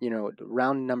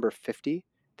 round number 50,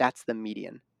 that's the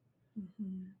median.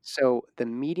 Mhm. So the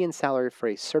median salary for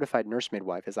a certified nurse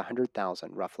midwife is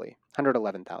 100,000 roughly,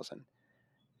 111,000.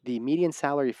 The median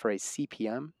salary for a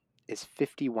CPM is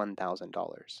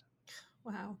 $51,000.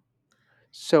 Wow.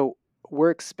 So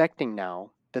we're expecting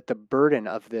now that the burden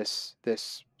of this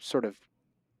sort of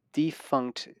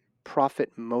defunct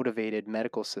profit motivated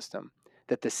medical system,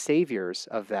 that the saviors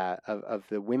of of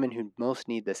the women who most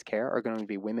need this care are going to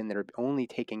be women that are only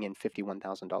taking in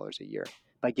 $51,000 a year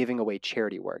by giving away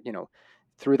charity work,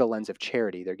 through the lens of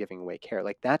charity they're giving away care.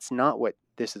 Like that's not what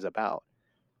this is about.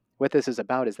 What this is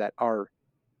about is that our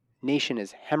nation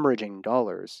is hemorrhaging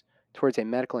dollars towards a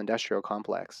medical industrial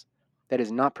complex that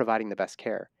is not providing the best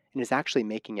care and is actually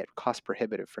making it cost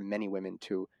prohibitive for many women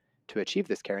to achieve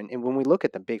this care. And when we look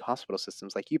at the big hospital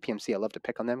systems like UPMC, I love to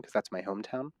pick on them because that's my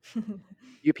hometown.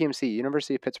 UPMC,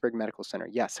 University of Pittsburgh Medical Center,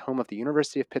 yes, home of the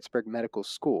University of Pittsburgh Medical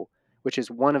School, which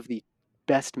is one of the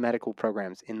best medical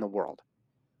programs in the world.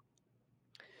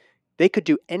 They could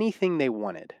do anything they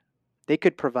wanted. They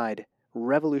could provide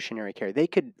revolutionary care. They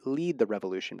could lead the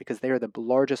revolution because they are the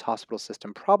largest hospital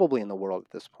system probably in the world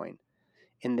at this point.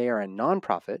 And they are a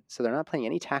nonprofit, so they're not paying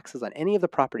any taxes on any of the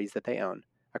properties that they own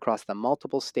across the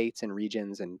multiple states and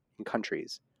regions and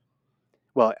countries.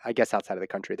 Well, I guess outside of the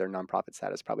country, their nonprofit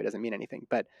status probably doesn't mean anything.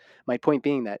 But my point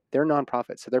being that they're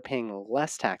nonprofit, so they're paying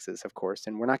less taxes, of course,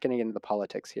 and we're not going to get into the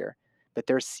politics here. But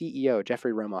their CEO,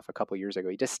 Jeffrey Romoff, a couple years ago,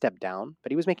 he just stepped down,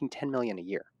 but he was making $10 million a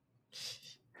year.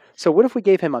 So what if we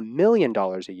gave him $1 million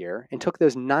a year and took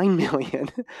those 9 million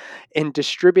and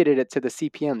distributed it to the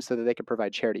CPM so that they could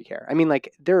provide charity care? I mean,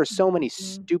 like there are so many Mhm.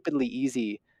 stupidly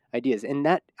easy ideas, and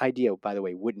that idea, by the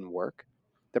way, wouldn't work.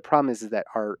 The problem is that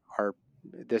our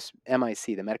this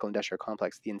MIC, the medical industrial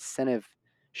complex, the incentive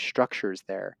structures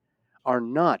there are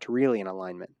not really in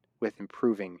alignment with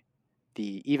improving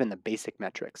even the basic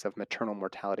metrics of maternal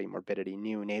mortality, morbidity,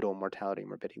 neonatal mortality,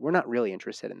 morbidity. We're not really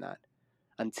interested in that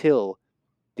until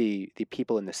the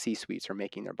people in the C-suites are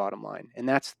making their bottom line, and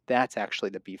that's actually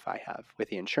the beef I have with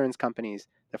the insurance companies,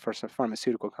 the first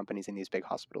pharmaceutical companies, and these big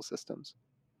hospital systems.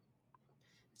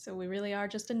 So we really are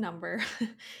just a number.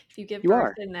 If you give You birth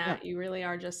are, in yeah, that, you really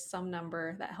are just some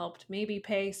number that helped maybe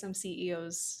pay some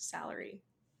CEO's salary.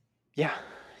 yeah,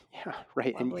 yeah,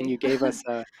 right. And Lovely. you gave us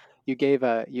you gave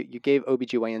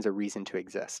OBGYNs a reason to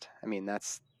exist. I mean,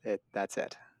 that's it. That's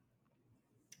it.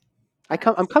 I'm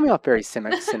That's coming off very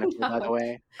cynical, by the no.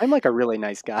 way. I'm like a really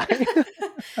nice guy.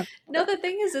 No, the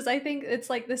thing is I think it's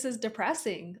like this is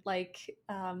depressing. Like,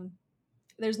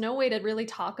 there's no way to really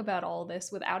talk about all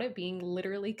this without it being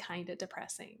literally kind of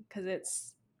depressing because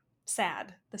it's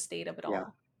sad, the state of it Yeah,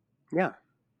 all. yeah,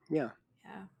 yeah.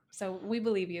 Yeah. So we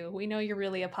believe you. We know you're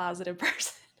really a positive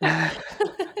person.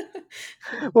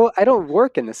 Well, I don't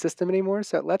work in the system anymore,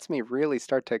 so it lets me really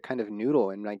start to kind of noodle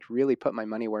and like really put my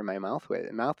money where my mouth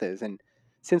is. And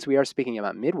since we are speaking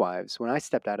about midwives, when I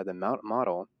stepped out of the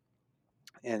model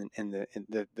and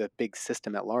the big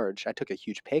system at large, I took a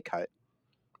huge pay cut.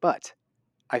 But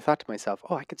I thought to myself,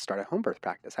 oh, I could start a home birth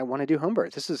practice. I want to do home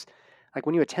birth. This is like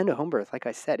when you attend a home birth, like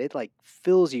I said, it like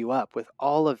fills you up with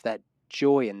all of that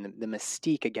joy and the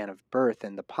mystique again of birth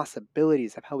and the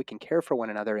possibilities of how we can care for one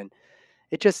another. And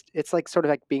it's like sort of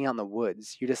like being out in the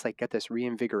woods. You just like get this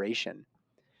reinvigoration.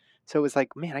 So it was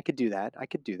like, man, I could do that. I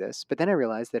could do this. But then I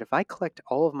realized that if I collect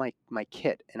all of my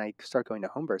kit and I start going to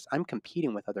home births, I'm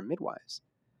competing with other midwives.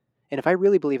 And if I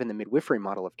really believe in the midwifery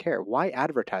model of care, why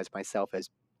advertise myself as,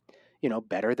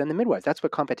 better than the midwives? That's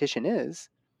what competition is.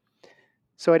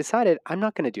 So I decided I'm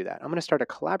not going to do that. I'm going to start a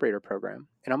collaborator program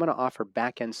and I'm going to offer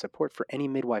back end support for any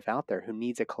midwife out there who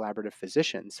needs a collaborative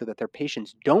physician so that their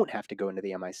patients don't have to go into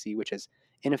the MIC, which is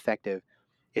ineffective.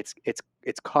 It's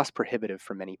cost prohibitive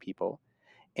for many people.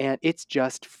 And it's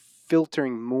just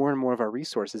filtering more and more of our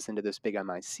resources into this big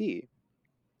MIC.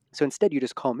 So instead, you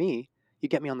just call me, you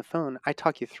get me on the phone, I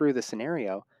talk you through the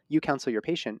scenario, you counsel your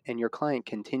patient, and your client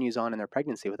continues on in their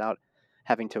pregnancy without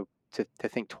having to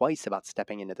think twice about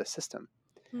stepping into the system.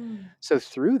 Hmm. So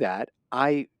through that,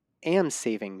 I am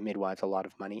saving midwives a lot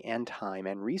of money and time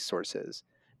and resources.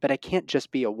 But I can't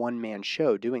just be a one man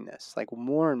show doing this. Like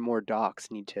more and more docs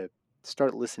need to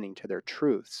start listening to their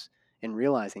truths and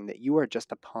realizing that you are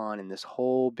just a pawn in this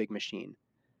whole big machine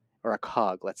or a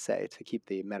cog, let's say, to keep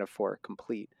the metaphor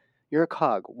complete. You're a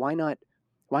cog. Why not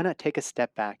take a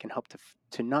step back and help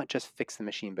to not just fix the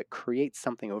machine, but create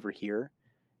something over here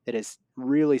that is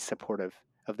really supportive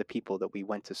of the people that we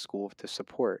went to school to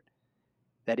support,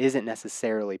 that isn't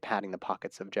necessarily padding the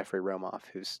pockets of Jeffrey Romoff,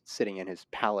 who's sitting in his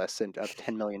palace and of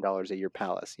 $10 million a year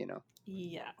palace.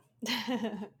 Yeah.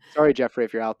 Sorry, Jeffrey,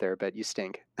 if you're out there, but you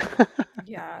stink.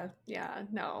 Yeah, yeah,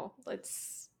 no,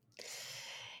 let's,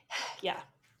 yeah,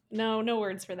 no, no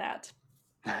words for that.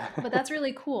 But that's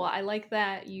really cool. I like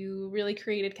that you really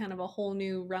created kind of a whole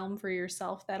new realm for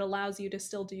yourself that allows you to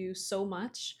still do so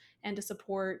much and to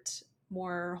support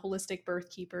more holistic birth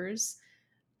keepers.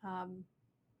 Um,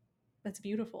 that's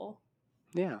beautiful.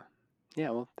 Yeah.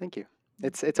 Yeah, well, thank you.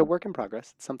 It's a Mhm. work in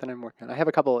progress. It's something I'm working on. I have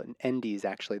a couple NDs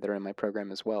actually that are in my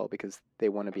program as well because they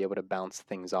want to be able to bounce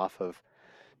things off of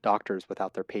doctors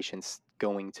without their patients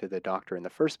going to the doctor in the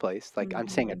first place. Like I'm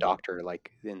saying a Mhm. doctor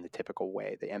like in the typical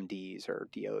way, the MDs or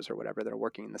DOs or whatever that are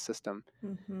working in the system.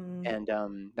 Mhm.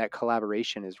 And that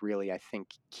collaboration is really, I think,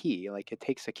 key. Like it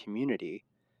takes a community,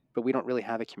 but we don't really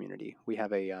have a community. We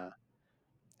have a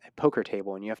poker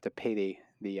table, and you have to pay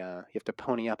you have to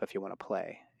pony up if you want to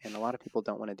play. And a lot of people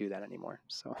don't want to do that anymore.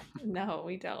 So No,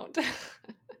 we don't.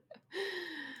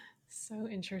 So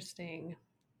interesting.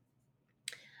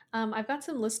 I've got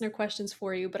some listener questions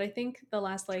for you, but I think the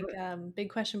last sure. big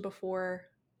question before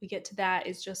we get to that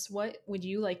is just what would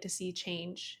you like to see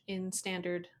change in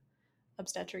standard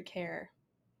obstetric care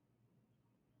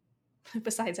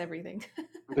besides everything?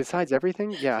 Besides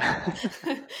everything, yeah.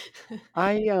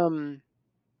 I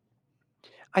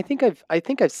I think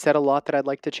I've said a lot that I'd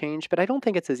like to change, but I don't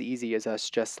think it's as easy as us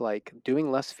just like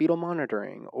doing less fetal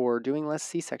monitoring or doing less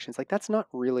C-sections. Like that's not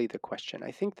really the question.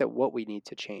 I think that what we need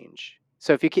to change.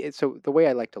 So the way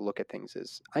I like to look at things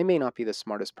is I may not be the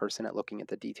smartest person at looking at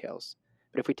the details,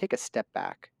 but if we take a step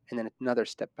back and then another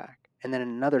step back and then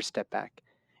another step back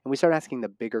And we start asking the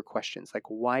bigger questions, like,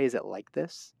 why is it like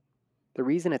this? The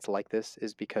reason it's like this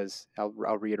is because, I'll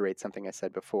reiterate something I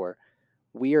said before,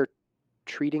 we are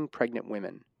treating pregnant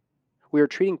women. We are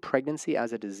treating pregnancy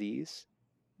as a disease,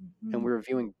 and Mhm. we're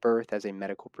viewing birth as a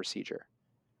medical procedure,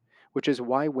 which is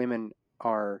why women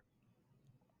are,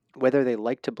 whether they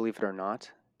like to believe it or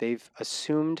not, they've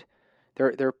assumed,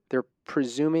 they're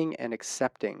presuming and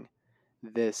accepting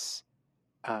this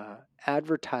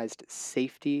advertised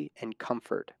safety and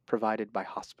comfort provided by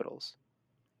hospitals.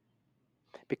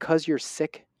 Because you're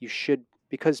sick,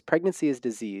 because pregnancy is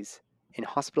disease and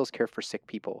hospitals care for sick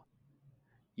people,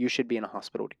 you should be in a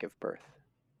hospital to give birth.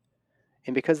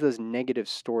 And because those negative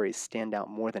stories stand out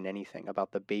more than anything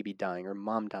about the baby dying or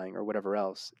mom dying or whatever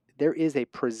else, there is a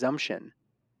presumption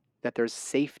that there's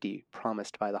safety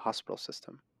promised by the hospital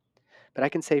system. But I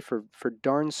can say for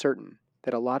darn certain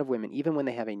that a lot of women, even when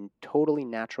they have a totally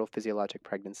natural physiologic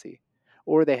pregnancy,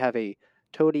 or they have a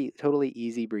totally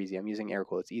easy breezy, I'm using air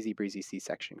quotes, easy breezy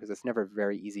C-section, because it's never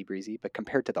very easy breezy, but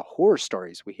compared to the horror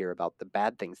stories we hear about the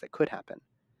bad things that could happen,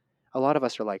 a lot of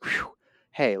us are like, whew,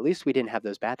 hey, at least we didn't have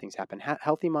those bad things happen.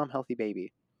 Healthy mom, healthy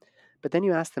baby. But then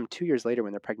you ask them 2 years later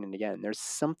when they're pregnant again, there's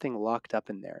something locked up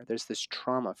in there. There's this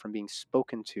trauma from being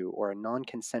spoken to, or a non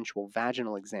consensual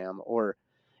vaginal exam, or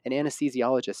an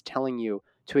anesthesiologist telling you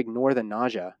to ignore the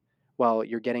nausea while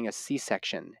you're getting a C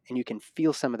section, and you can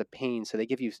feel some of the pain. So they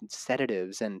give you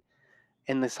sedatives and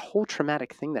this whole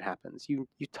traumatic thing that happens. You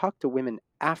talk to women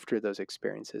after those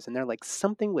experiences, and they're like,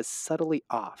 something was subtly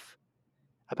off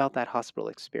about that hospital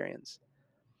experience.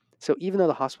 So even though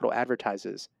the hospital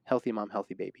advertises healthy mom,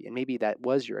 healthy baby, and maybe that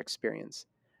was your experience,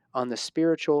 on the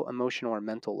spiritual, emotional, or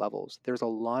mental levels, there's a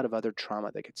lot of other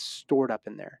trauma that gets stored up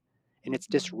in there. And it's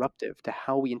Mhm. disruptive to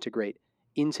how we integrate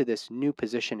into this new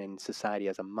position in society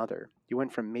as a mother. You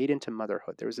went from maiden to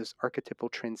motherhood. There was this archetypal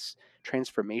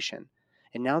transformation.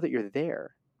 And now that you're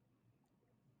there,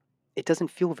 it doesn't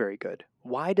feel very good.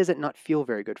 Why does it not feel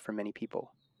very good for many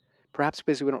people? Perhaps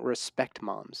because we don't respect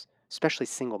moms, especially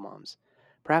single moms.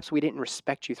 Perhaps we didn't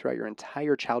respect you throughout your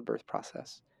entire childbirth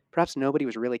process. Perhaps nobody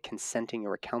was really consenting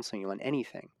or counseling you on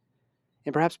anything.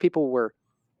 And perhaps people were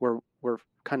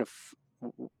kind of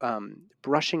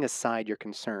brushing aside your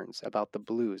concerns about the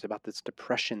blues, about this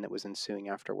depression that was ensuing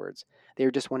afterwards. They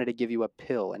just wanted to give you a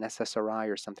pill, an SSRI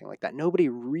or something like that. Nobody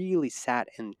really sat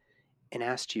and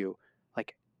asked you,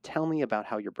 like, tell me about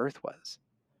how your birth was.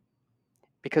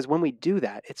 Because when we do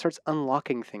that, it starts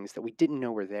unlocking things that we didn't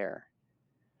know were there.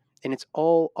 And it's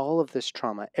all of this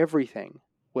trauma, everything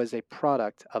was a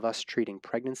product of us treating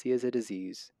pregnancy as a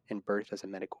disease and birth as a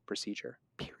medical procedure,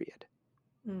 period.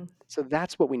 Mm. So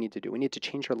that's what we need to do. We need to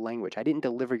change our language. I didn't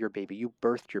deliver your baby, you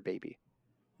birthed your baby.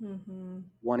 Mhm.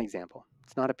 One example.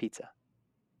 It's not a pizza,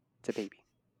 it's a baby.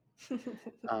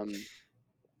 Um,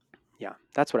 yeah,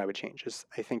 that's what I would change. Is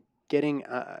I think getting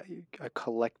a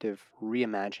collective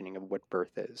reimagining of what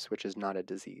birth is, which is not a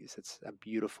disease. It's a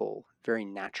beautiful, very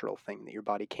natural thing that your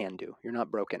body can do. You're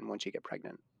not broken once you get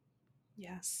pregnant.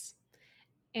 Yes.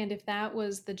 And if that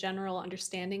was the general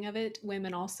understanding of it,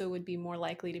 women also would be more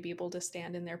likely to be able to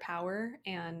stand in their power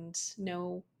and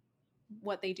know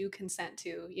what they do consent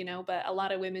to, you know? But a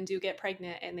lot of women do get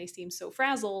pregnant and they seem so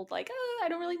frazzled, like, oh, I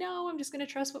don't really know. I'm just going to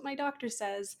trust what my doctor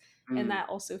says. And Mm, that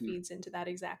also mm, feeds into that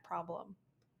exact problem.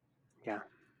 yeah,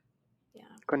 Yeah.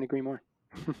 couldn't agree more.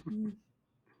 Mm.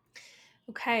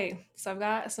 Okay. So I've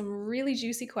got some really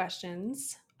juicy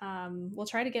questions. We'll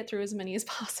try to get through as many as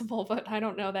possible, but I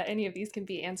don't know that any of these can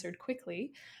be answered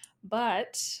quickly.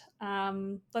 But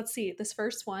let's see. This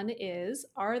first one is: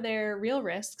 are there real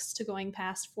risks to going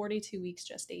past 42 weeks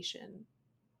gestation?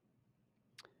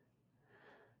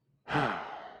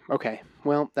 Okay,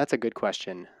 well, that's a good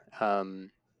question.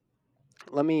 Um,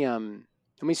 let me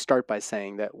let me start by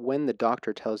saying that when the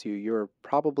doctor tells you you're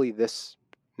probably this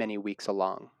many weeks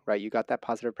along, right? You got that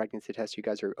positive pregnancy test. You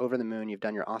guys are over the moon. You've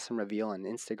done your awesome reveal on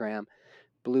Instagram.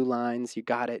 Blue lines. You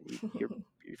got it. You're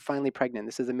finally pregnant.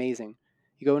 This is amazing.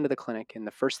 You go into the clinic, and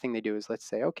the first thing they do is let's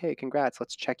say, okay, congrats.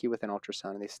 Let's check you with an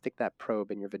ultrasound. And they stick that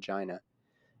probe in your vagina,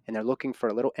 and they're looking for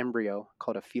a little embryo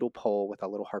called a fetal pole with a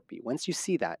little heartbeat. Once you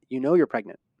see that, you know you're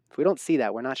pregnant. If we don't see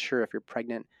that, we're not sure if you're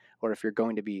pregnant or if you're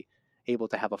going to be able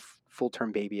to have a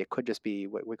full-term baby. It could just be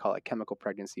what we call a chemical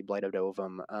pregnancy, blighted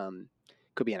ovum.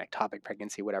 Could be an ectopic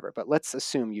pregnancy, whatever. But let's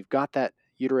assume you've got that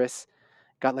uterus,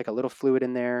 got like a little fluid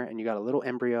in there, and you got a little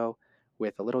embryo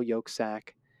with a little yolk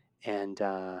sac, and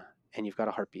you've got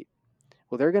a heartbeat.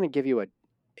 Well, they're going to give you a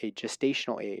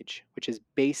gestational age, which is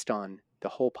based on the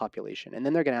whole population. And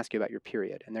then they're going to ask you about your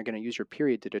period, and they're going to use your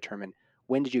period to determine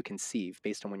when did you conceive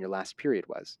based on when your last period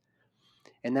was.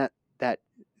 And that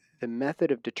the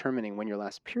method of determining when your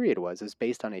last period was is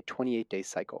based on a 28-day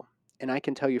cycle. And I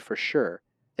can tell you for sure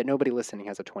that nobody listening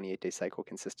has a 28-day cycle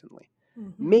consistently.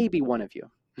 Mm-hmm. Maybe one of you.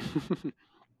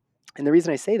 And the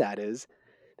reason I say that is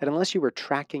that unless you were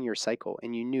tracking your cycle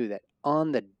and you knew that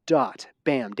on the dot,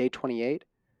 bam, day 28,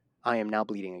 I am now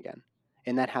bleeding again.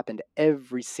 And that happened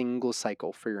every single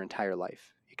cycle for your entire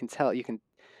life. You can tell, you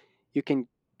can,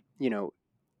 you know,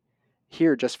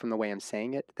 hear just from the way I'm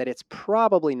saying it that it's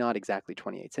probably not exactly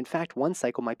 28. In fact, one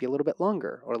cycle might be a little bit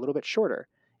longer or a little bit shorter,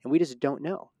 and we just don't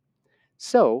know.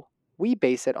 So we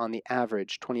base it on the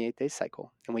average 28-day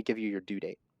cycle, and we give you your due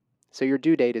date. So your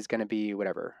due date is going to be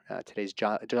whatever. Today's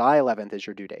July 11th is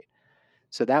your due date.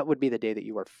 So that would be the day that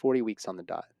you are 40 weeks on the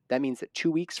dot. That means that 2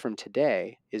 weeks from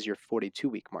today is your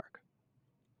 42-week mark.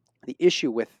 The issue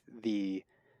with the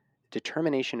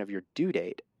determination of your due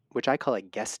date, which I call a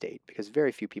guess date, because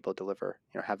very few people deliver,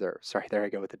 have their, sorry, there I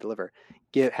go with the deliver,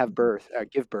 give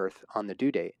birth on the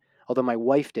due date. Although my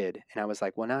wife did, and I was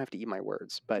like, well, now I have to eat my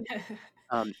words. But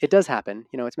it does happen.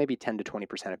 It's maybe 10 to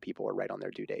 20% of people are right on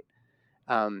their due date.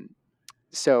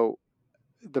 So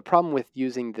the problem with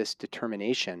using this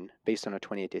determination based on a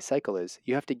 28-day cycle is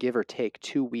you have to give or take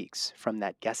 2 weeks from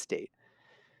that guess date.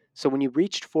 So when you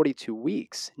reached 42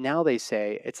 weeks, now they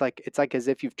say it's like as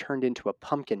if you've turned into a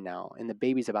pumpkin now, and the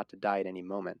baby's about to die at any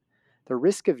moment. The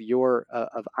risk of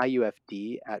of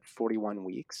IUFD at 41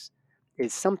 weeks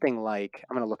is something like,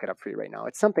 I'm going to look it up for you right now.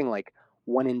 It's something like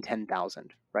 1 in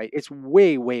 10,000, right? It's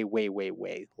way, way, way, way,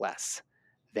 way less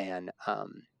than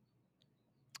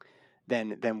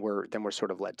we're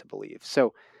sort of led to believe.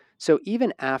 So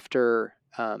even after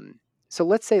so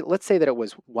let's say that it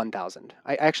was 1,000.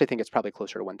 I actually think it's probably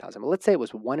closer to 1,000, but let's say it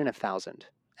was 1 in 1,000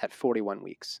 at 41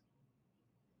 weeks.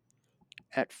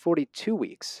 At 42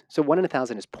 weeks, so 1 in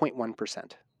 1,000 is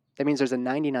 0.1%. That means there's a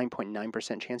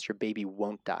 99.9% chance your baby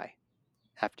won't die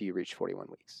after you reach 41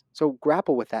 weeks. So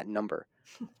grapple with that number.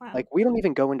 Wow. Like, we don't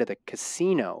even go into the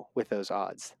casino with those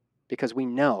odds because we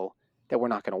know that we're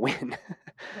not going to win.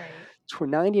 Right. To a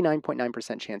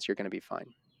 99.9% chance you're going to be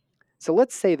fine. So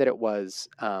let's say that it was,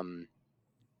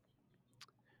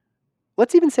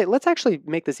 let's actually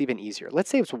make this even easier. Let's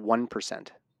say it's 1%.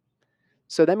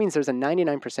 So that means there's a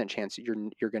 99% chance you're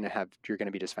going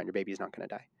to be just fine. Your baby's not going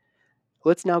to die.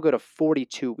 Let's now go to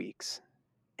 42 weeks,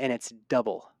 and it's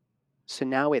double. So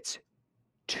now it's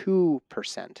 2%.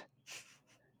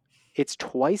 It's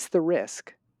twice the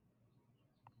risk,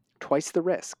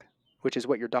 which is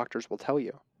what your doctors will tell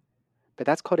you. But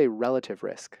that's called a relative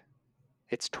risk.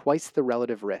 It's twice the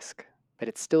relative risk, but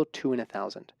it's still 2 in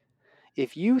 1,000.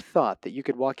 If you thought that you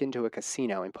could walk into a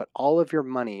casino and put all of your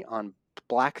money on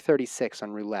Black 36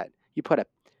 on roulette, you put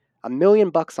a million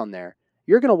bucks on there,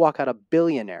 you're going to walk out a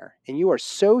billionaire, and you are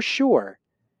so sure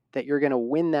that you're going to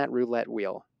win that roulette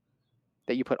wheel,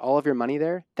 that you put all of your money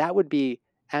there, that would be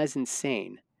as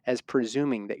insane as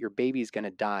presuming that your baby's going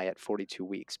to die at 42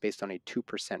 weeks based on a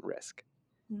 2% risk.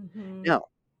 Mm-hmm. Now,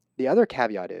 the other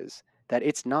caveat is that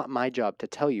it's not my job to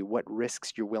tell you what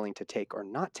risks you're willing to take or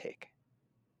not take.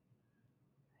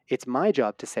 It's my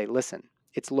job to say, listen,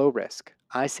 it's low risk.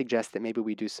 I suggest that maybe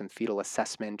we do some fetal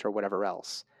assessment or whatever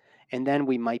else. And then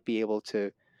we might be able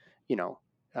to,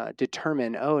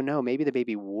 determine, oh no, maybe the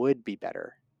baby would be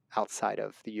better outside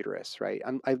of the uterus, right?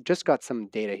 I've just got some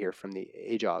data here from the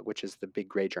AJOG, which is the big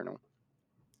gray journal.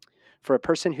 For a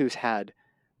person who's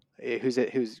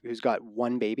got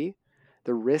one baby,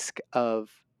 the risk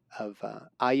of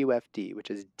IUFD,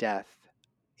 which is death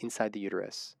inside the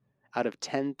uterus, out of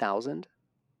 10,000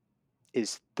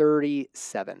 is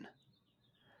 37.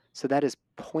 So that is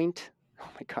oh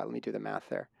my God, let me do the math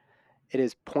there. It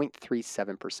is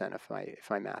 0.37% if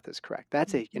my math is correct.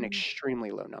 That's an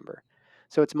extremely low number.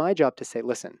 So it's my job to say,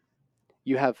 listen,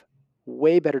 you have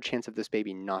way better chance of this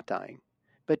baby not dying.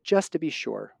 But just to be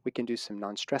sure, we can do some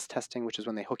non-stress testing, which is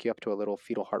when they hook you up to a little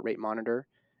fetal heart rate monitor,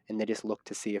 and they just look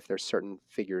to see if there's certain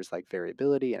figures like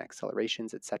variability and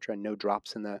accelerations, etc. No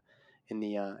drops in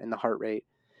the heart rate.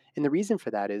 And the reason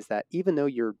for that is that even though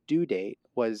your due date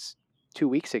was 2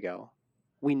 weeks ago,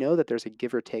 we know that there's a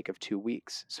give or take of 2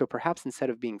 weeks. So perhaps instead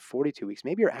of being 42 weeks,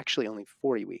 maybe you're actually only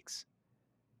 40 weeks.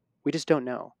 We just don't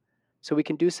know. So we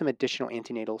can do some additional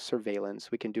antenatal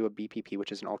surveillance. We can do a BPP,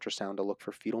 which is an ultrasound to look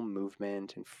for fetal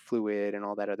movement and fluid and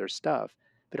all that other stuff.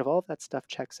 But if all of that stuff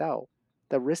checks out,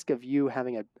 the risk of you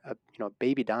having a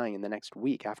baby dying in the next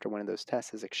week after one of those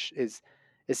tests is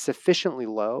sufficiently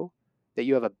low that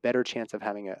you have a better chance of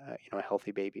having a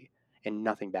healthy baby and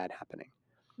nothing bad happening.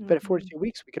 But at 42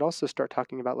 weeks, we could also start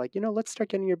talking about let's start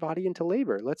getting your body into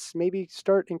labor. Let's maybe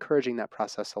start encouraging that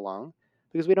process along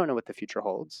because we don't know what the future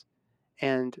holds.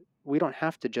 And we don't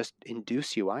have to just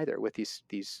induce you either with these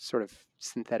sort of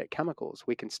synthetic chemicals.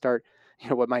 We can start,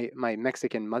 what my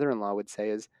Mexican mother-in-law would say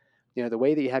is, the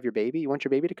way that you have your baby, you want your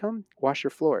baby to come, wash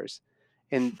your floors.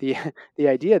 And the the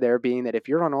idea there being that if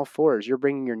you're on all fours, you're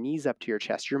bringing your knees up to your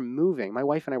chest, you're moving. My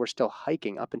wife and I were still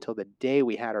hiking up until the day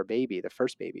we had our baby, the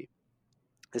first baby.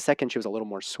 The second, she was a little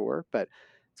more sore, but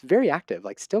it's very active,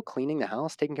 like still cleaning the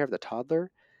house, taking care of the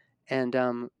toddler, and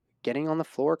getting on the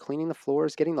floor, cleaning the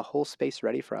floors, getting the whole space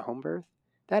ready for a home birth.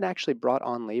 That actually brought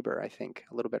on labor, I think,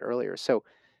 a little bit earlier. So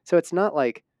it's not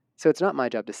like, so it's not my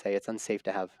job to say it's unsafe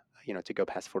to have, to go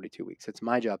past 42 weeks. It's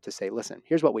my job to say, listen,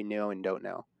 here's what we know and don't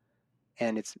know.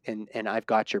 And I've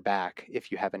got your back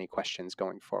if you have any questions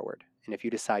going forward. And if you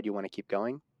decide you want to keep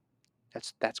going,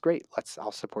 that's great.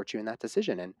 I'll support you in that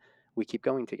decision, and we keep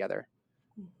going together.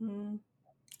 Hmm.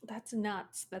 That's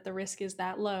nuts that the risk is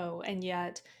that low, and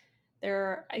yet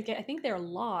I think there are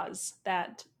laws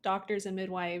that doctors and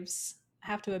midwives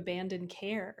have to abandon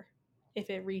care if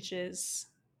it reaches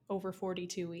over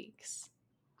 42 weeks.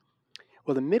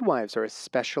 Well, the midwives are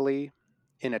especially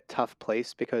in a tough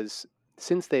place because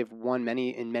since they've won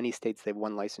in many states, they've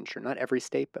won licensure. Not every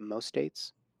state, but most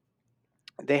states.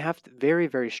 They have very,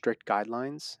 very strict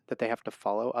guidelines that they have to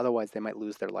follow. Otherwise, they might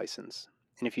lose their license.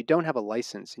 And if you don't have a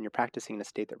license and you're practicing in a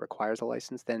state that requires a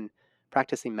license, then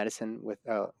practicing medicine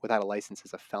without a license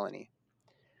is a felony.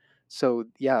 So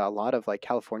yeah, a lot of like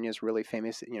California is really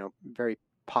famous, very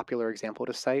popular example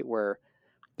to cite where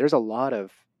there's a lot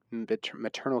of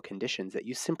maternal conditions that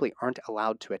you simply aren't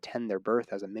allowed to attend their birth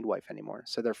as a midwife anymore.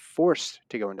 So they're forced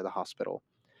to go into the hospital.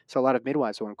 So a lot of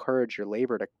midwives will encourage your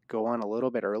labor to go on a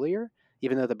little bit earlier,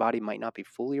 even though the body might not be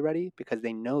fully ready, because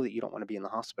they know that you don't want to be in the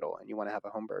hospital and you want to have a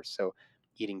home birth. So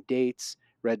eating dates,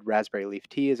 red raspberry leaf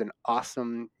tea is an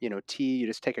awesome, tea. You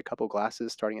just take a couple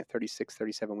glasses starting at 36,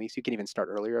 37 weeks. You can even start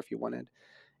earlier if you wanted.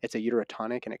 It's a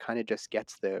uterotonic, and it kind of just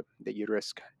gets the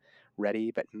uterus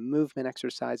ready, but movement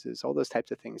exercises, all those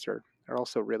types of things are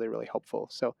also really, really helpful.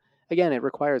 So again, it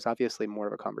requires obviously more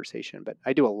of a conversation, but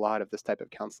I do a lot of this type of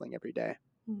counseling every day.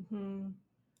 Mm-hmm.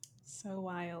 So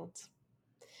wild.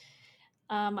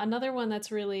 Another one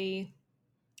that's really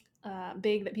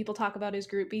big that people talk about is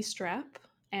Group B strep.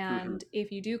 Mm-hmm. And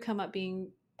if you do come up being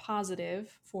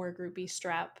positive for Group B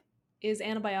strep, is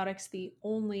antibiotics the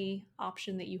only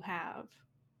option that you have?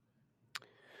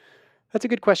 That's a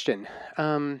good question.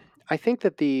 I think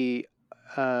that the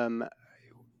um,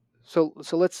 so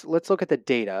let's look at the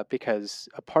data, because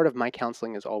a part of my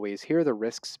counseling is always here are the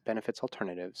risks, benefits,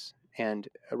 alternatives, and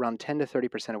around 10 to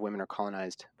 30% of women are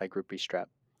colonized by Group B strep,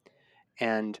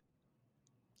 and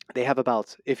they have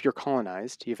about, if you're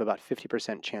colonized, you have about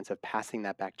 50% chance of passing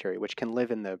that bacteria, which can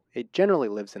live it generally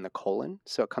lives in the colon.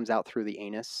 So it comes out through the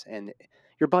anus, and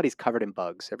your body's covered in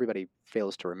bugs. Everybody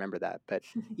fails to remember that. But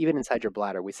even inside your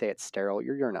bladder, we say it's sterile.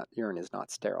 Your urine is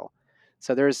not sterile.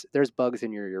 So there's bugs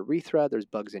in your urethra, there's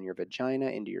bugs in your vagina,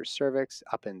 into your cervix,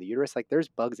 up in the uterus. Like there's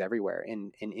bugs everywhere,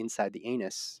 in inside the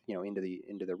anus,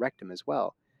 into the rectum as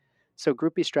well. So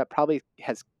group B strep probably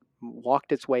has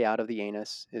walked its way out of the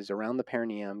anus, is around the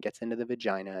perineum, gets into the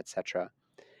vagina, etc.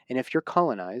 And if you're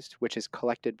colonized, which is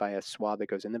collected by a swab that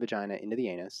goes in the vagina into the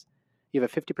anus, you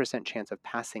have a 50% chance of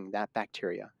passing that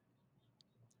bacteria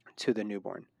to the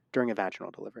newborn during a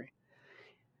vaginal delivery.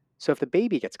 So if the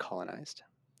baby gets colonized,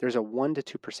 there's a 1 to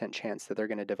 2% chance that they're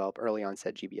going to develop early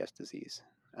onset GBS disease.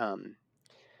 Um,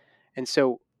 and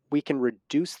so we can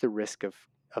reduce the risk of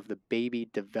the baby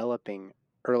developing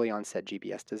early onset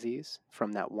GBS disease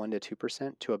from that 1 to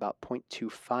 2% to about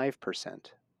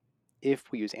 0.25%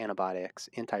 if we use antibiotics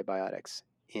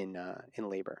in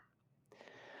labor.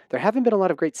 There haven't been a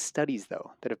lot of great studies,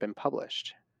 though, that have been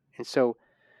published. And so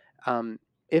um,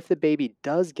 if the baby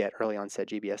does get early onset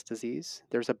GBS disease,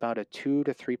 there's about a 2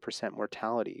 to 3%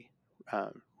 mortality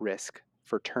risk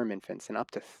for term infants and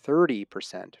up to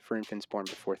 30% for infants born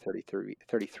before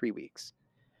 33 weeks.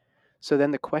 So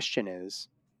then the question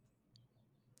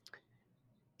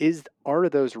are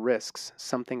those risks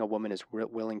something a woman is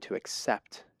willing to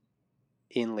accept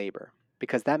in labor?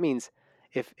 Because that means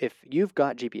if you've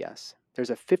got GBS, there's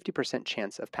a 50%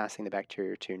 chance of passing the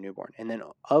bacteria to your newborn. And then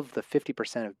of the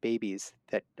 50% of babies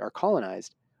that are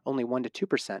colonized, only 1 to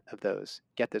 2% of those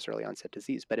get this early onset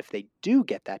disease. But if they do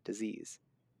get that disease,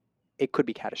 it could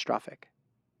be catastrophic.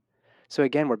 So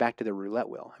again, we're back to the roulette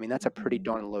wheel. I mean, that's a pretty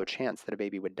darn low chance that a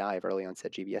baby would die of early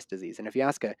onset GBS disease. And if you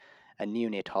ask a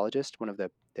neonatologist, one of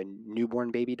the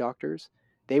newborn baby doctors,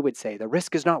 they would say the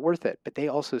risk is not worth it. But they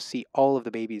also see all of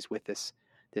the babies with this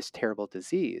terrible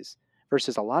disease,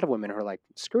 versus a lot of women who are like,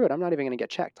 screw it, I'm not even going to get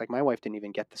checked. Like my wife didn't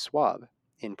even get the swab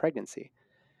in pregnancy.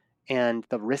 And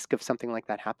the risk of something like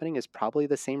that happening is probably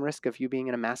the same risk of you being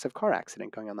in a massive car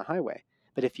accident going on the highway.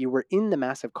 But if you were in the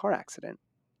massive car accident,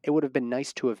 it would have been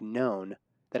nice to have known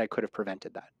that I could have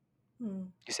prevented that. Mm.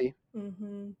 You see?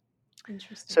 Mm-hmm. So to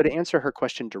Interesting. answer her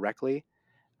question directly,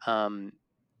 um,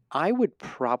 I would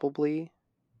probably,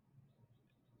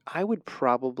 I would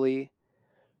probably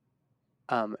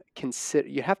consider.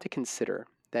 You have to consider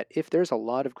that if there's a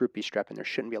lot of group B strep, and there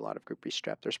shouldn't be a lot of group B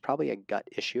strep, there's probably a gut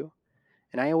issue.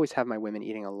 And I always have my women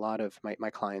eating a lot of my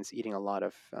clients eating a lot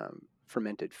of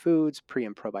fermented foods, pre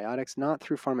and probiotics, not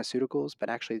through pharmaceuticals, but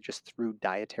actually just through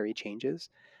dietary changes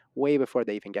way before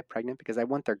they even get pregnant, because I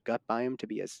want their gut biome to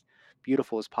be as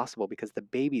beautiful as possible, because the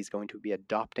baby's going to be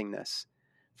adopting this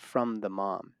from the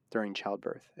mom during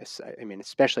childbirth. I mean,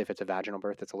 especially if it's a vaginal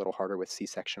birth, it's a little harder with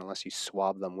C-section unless you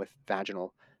swab them with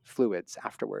vaginal fluids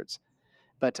afterwards.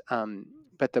 But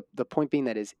the point being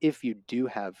that is, if you do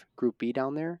have Group B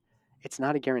down there, it's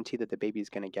not a guarantee that the baby is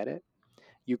going to get it.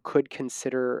 You could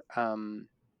consider.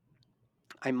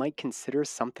 I might consider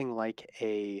something like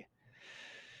a.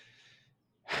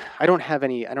 I don't have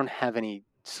any. I don't have any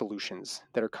solutions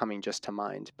that are coming just to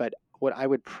mind. But what I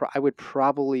would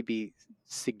probably be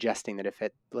suggesting that if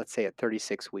let's say at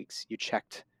 36 weeks you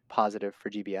checked positive for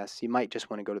GBS, you might just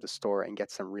want to go to the store and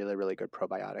get some really really good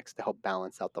probiotics to help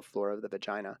balance out the flora of the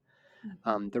vagina.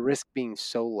 Mm-hmm. The risk being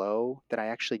so low that I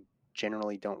actually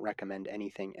generally don't recommend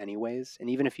anything, anyways. And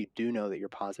even if you do know that you're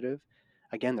positive,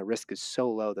 again, the risk is so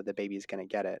low that the baby is going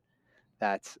to get it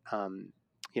that,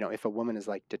 if a woman is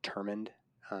like determined,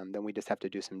 then we just have to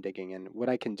do some digging. And what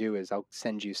I can do is I'll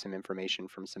send you some information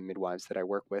from some midwives that I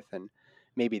work with, and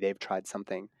maybe they've tried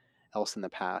something else in the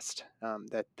past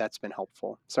that's been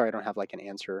helpful. Sorry, I don't have like an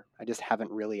answer. I just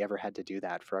haven't really ever had to do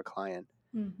that for a client,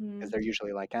 Mm-hmm. because they're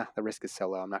usually like, the risk is so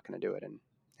low, I'm not going to do it,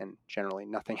 and generally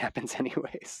nothing happens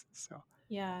anyways. So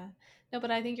Yeah. No,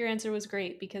 but I think your answer was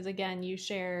great because again, you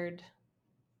shared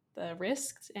the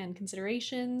risks and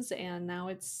considerations, and now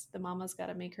it's the mama's got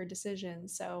to make her decision.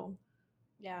 So,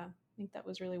 yeah, I think that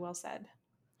was really well said.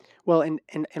 well, and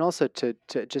also to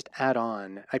just add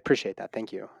on, I appreciate that.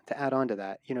 Thank you. To add on to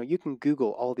that, you can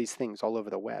Google all these things all over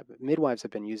the web. Midwives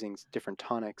have been using different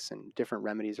tonics and different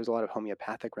remedies. There's a lot of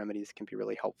homeopathic remedies that can be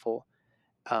really helpful.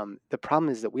 The problem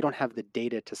is that we don't have the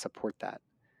data to support that.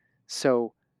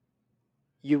 So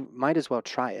you might as well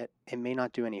try it. It may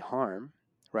not do any harm,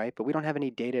 right? But we don't have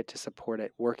any data to support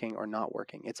it working or not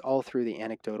working. It's all through the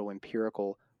anecdotal,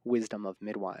 empirical wisdom of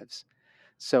midwives.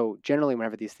 So generally,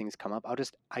 whenever these things come up,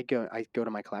 I go to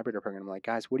my collaborator program. I'm like,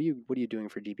 guys, what are you doing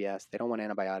for GBS? They don't want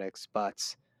antibiotics,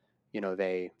 but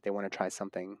they want to try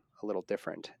something a little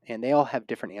different, and they all have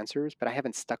different answers. But I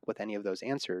haven't stuck with any of those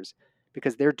answers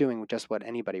because they're doing just what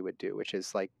anybody would do, which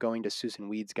is like going to Susan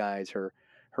Weed's guides, her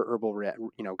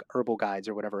herbal guides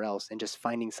or whatever else, and just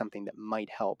finding something that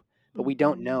might help. But we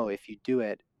don't Mm-hmm. know if you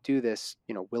do this,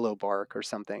 willow bark or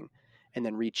something, and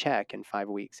then recheck in 5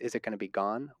 weeks, is it going to be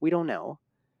gone? We don't know.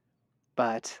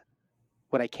 But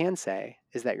what I can say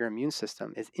is that your immune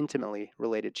system is intimately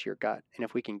related to your gut. And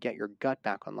if we can get your gut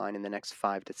back online in the next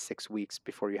 5 to 6 weeks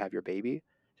before you have your baby,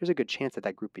 there's a good chance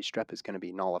that Group B strep is going to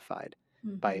be nullified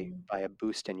by Mm-hmm. by a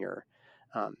boost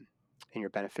um, in your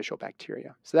beneficial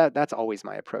bacteria. So that's always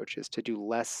my approach, is to do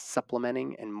less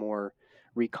supplementing and more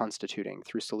reconstituting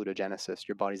through salutogenesis,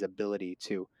 your body's ability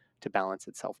to balance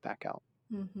itself back out.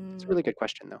 It's a Mm-hmm. really good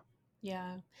question though.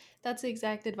 Yeah, that's the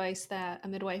exact advice that a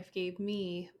midwife gave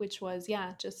me, which was,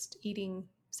 yeah, just eating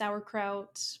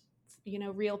sauerkraut,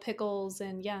 real pickles,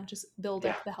 and yeah, just build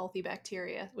Yeah, up the healthy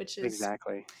bacteria, which is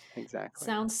exactly. Exactly.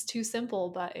 sounds too simple,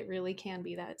 but it really can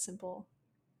be that simple.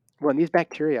 Well, and these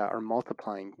bacteria are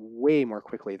multiplying way more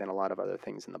quickly than a lot of other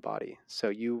things in the body. So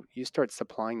you start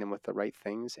supplying them with the right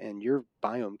things, and your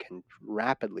biome can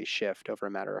rapidly shift over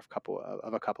a matter of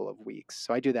a couple of weeks.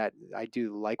 So I do that. I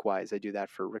do likewise. I do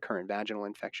that for recurrent vaginal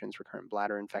infections, recurrent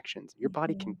bladder infections. Your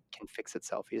body Hmm. can fix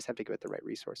itself. You just have to give it the right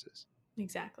resources.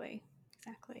 Exactly.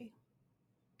 Exactly.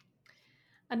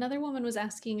 Another woman was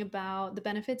asking about the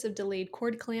benefits of delayed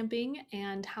cord clamping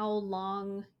and how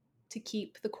long to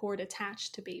keep the cord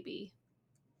attached to baby.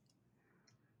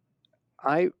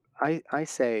 I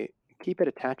say keep it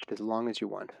attached as long as you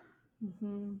want.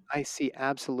 Hmm. I see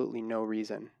absolutely no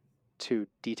reason to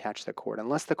detach the cord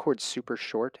unless the cord's super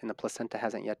short and the placenta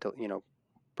hasn't yet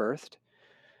birthed.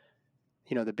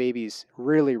 The baby's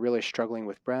really, really struggling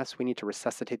with breaths. We need to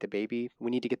resuscitate the baby.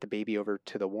 We need to get the baby over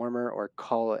to the warmer or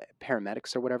call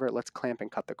paramedics or whatever. Let's clamp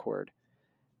and cut the cord.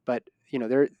 But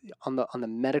there on the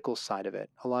medical side of it,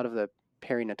 a lot of the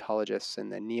perinatologists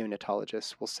and the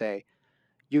neonatologists will say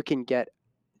you can get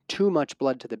too much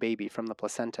blood to the baby from the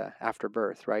placenta after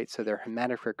birth, right? So their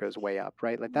hematocrit goes way up,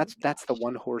 right? Like Oh my that's the gosh.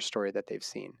 one horror story that they've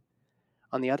seen.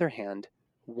 On the other hand,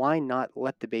 why not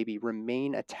let the baby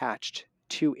remain attached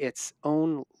to its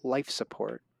own life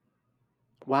support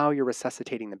while you're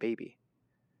resuscitating the baby?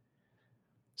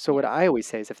 So what Yeah. I always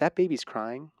say is if that baby's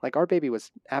crying, like our baby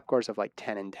was APGARs of like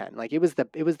 10 and 10. Like it was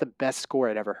the best score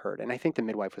I'd ever heard. And I think the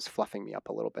midwife was fluffing me up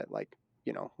a little bit, like,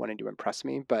 wanting to impress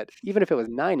me. But even if it was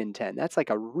 9 and 10, that's like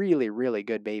a really, really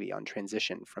good baby on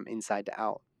transition from inside to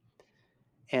out.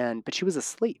 But she was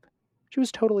asleep. She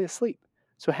was totally asleep.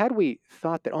 So had we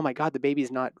thought that, oh my God, the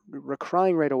baby's not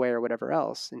crying right away or whatever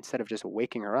else, instead of just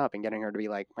waking her up and getting her to be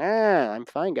like, I'm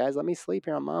fine, guys, let me sleep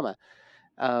here on mama,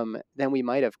 then we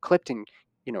might have clipped and,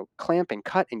 clamp and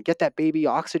cut and get that baby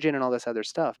oxygen and all this other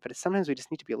stuff. But sometimes we just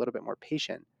need to be a little bit more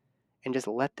patient and just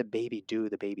let the baby do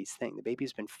the baby's thing. The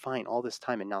baby's been fine all this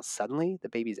time, and now suddenly the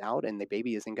baby's out and the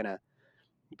baby isn't gonna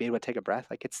be able to take a breath.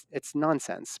 Like it's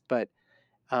nonsense. But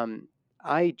um,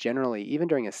 I generally, even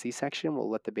during a C-section, will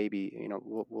let the baby,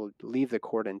 will leave the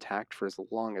cord intact for as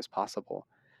long as possible.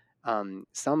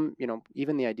 Some,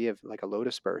 even the idea of like a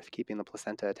lotus birth, keeping the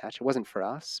placenta attached, it wasn't for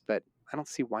us, but I don't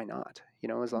see why not.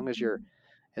 As long Mhm.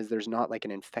 as there's not like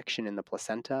an infection in the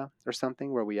placenta or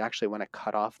something where we actually want to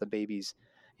cut off the baby's,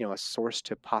 a source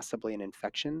to possibly an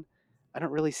infection. I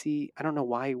don't know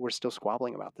why we're still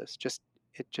squabbling about this. Just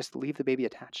leave the baby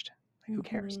attached. Like, who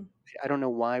cares? Mhm. I don't know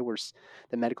why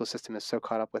the medical system is so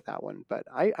caught up with that one, but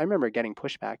I remember getting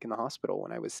pushback in the hospital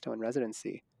when I was still in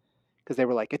residency because they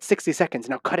were like, it's 60 seconds,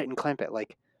 now cut it and clamp it.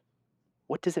 Like,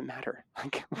 what does it matter?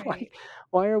 Like, why, Right.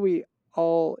 why are we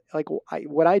all like,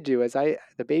 what I do is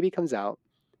the baby comes out,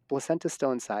 placenta's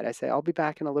still inside. I say, I'll be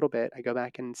back in a little bit. I go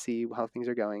back and see how things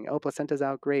are going. Oh, placenta's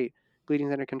out. Great.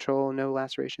 Bleeding's under control. No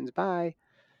lacerations. Bye.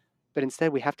 But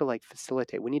instead, we have to like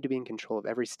facilitate. We need to be in control of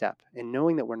every step. And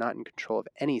knowing that we're not in control of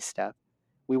any step,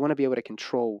 we want to be able to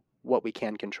control what we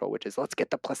can control, which is let's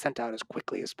get the placenta out as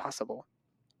quickly as possible.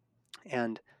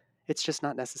 And it's just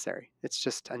not necessary. It's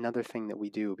just another thing that we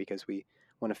do because we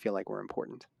want to feel like we're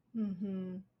important.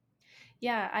 Mhm.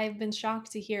 Yeah, I've been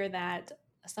shocked to hear that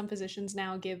some physicians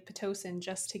now give pitocin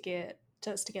just to get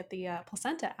the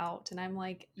placenta out, and I'm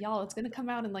like, y'all, it's gonna come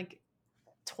out in like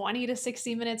 20 to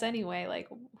 60 minutes anyway.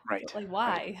 Right, Like right,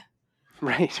 why?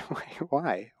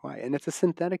 right. Why? And it's a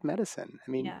synthetic medicine.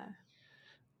 I mean, Yeah.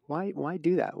 why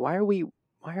do that? Why are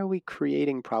we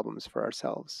creating problems for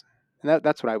ourselves? And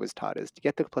that's what I was taught is to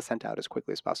get the placenta out as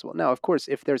quickly as possible. Now, of course,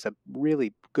 if there's a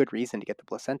really good reason to get the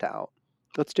placenta out,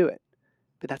 let's do it.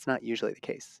 But that's not usually the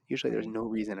case. Usually there's Right. no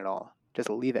reason at all. Just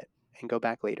leave it and go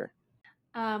back later.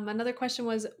 Another question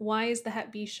was, why is the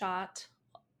Hep B shot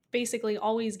basically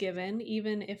always given,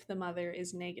 even if the mother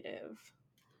is negative?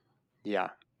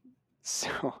 Yeah.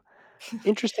 So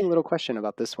interesting little question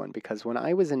about this one because when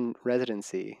I was in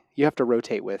residency, you have to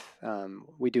rotate with,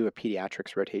 we do a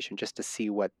pediatrics rotation just to see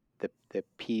what the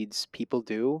peds people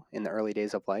do in the early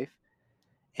days of life.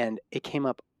 And it came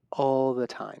up all the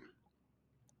time.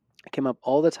 It came up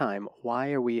all the time.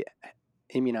 Why are we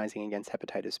immunizing against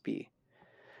hepatitis B?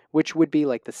 Which would be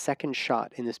like the second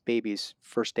shot in this baby's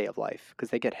first day of life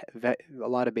because a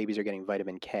lot of babies are getting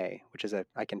vitamin K, which is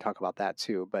I can talk about that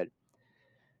too. But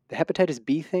the hepatitis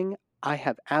B thing, I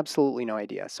have absolutely no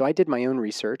idea. So I did my own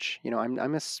research.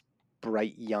 I'm a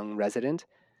bright young resident,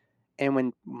 and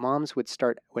when moms would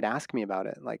ask me about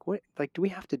it, like, what, like, do we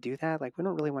have to do that? Like, we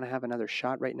don't really want to have another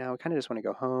shot right now. We kind of just want to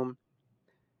go home.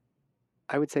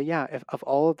 I would say, yeah, if of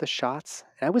all of the shots,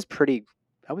 and I was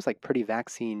like pretty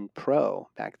vaccine pro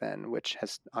back then, which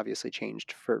has obviously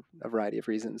changed for a variety of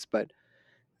reasons. But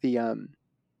the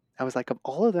I was like, of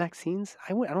all of the vaccines,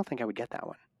 I don't think I would get that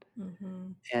one.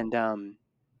 Hmm. And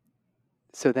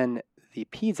so then the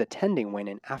peds attending went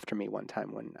in after me one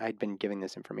time when I'd been giving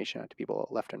this information out to people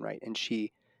left and right. And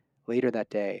she, later that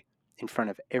day, in front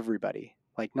of everybody,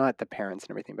 like not the parents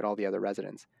and everything, but all the other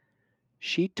residents,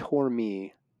 she tore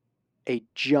me a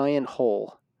giant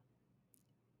hole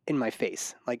in my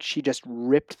face. Like she just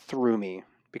ripped through me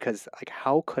because, like,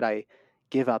 how could I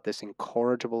give out this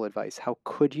incorrigible advice? How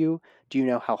could you? Do you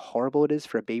know how horrible it is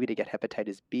for a baby to get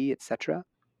hepatitis B, etc.?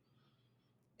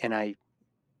 And I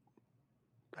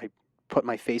put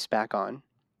my face back on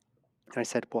and I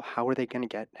said, well, how are they going to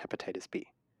get hepatitis B?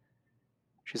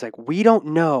 She's like, we don't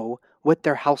know what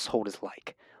their household is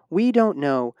like. We don't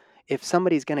know if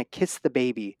somebody's going to kiss the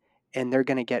baby and they're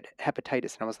going to get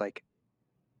hepatitis. And I was like,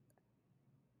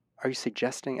 are you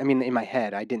suggesting? I mean, in my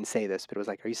head, I didn't say this, but it was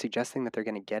like, are you suggesting that they're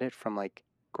going to get it from like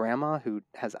grandma who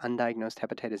has undiagnosed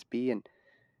hepatitis B and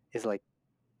is like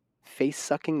face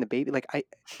sucking the baby? Like,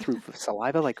 through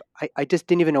saliva? Like, I just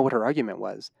didn't even know what her argument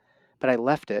was. But I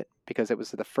left it because it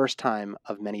was the first time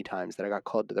of many times that I got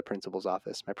called to the principal's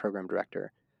office, my program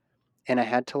director, and I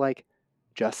had to like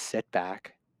just sit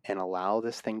back and allow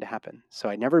this thing to happen. So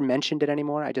I never mentioned it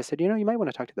anymore. I just said, you might want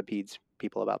to talk to the peds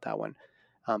people about that one.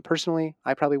 Personally,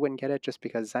 I probably wouldn't get it just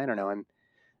because I don't know. I don't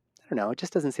know. It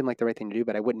just doesn't seem like the right thing to do.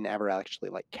 But I wouldn't ever actually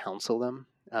like counsel them.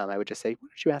 I would just say, why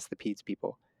don't you ask the peds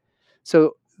people?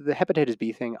 So the hepatitis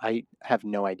B thing, I have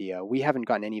no idea. We haven't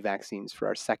gotten any vaccines for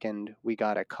our second. We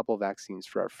got a couple vaccines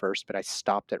for our first, but I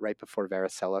stopped it right before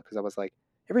varicella because I was like,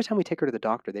 every time we take her to the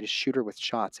doctor, they just shoot her with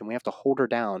shots and we have to hold her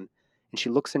down and she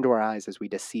looks into our eyes as we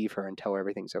deceive her and tell her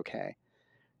everything's okay.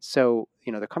 So,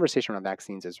 the conversation around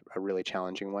vaccines is a really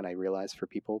challenging one, I realize, for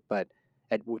people. But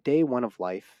at day one of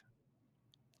life,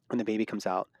 when the baby comes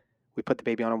out, we put the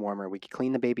baby on a warmer, we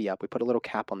clean the baby up, we put a little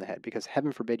cap on the head because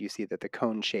heaven forbid you see that the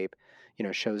cone shape,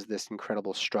 shows this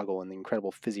incredible struggle and the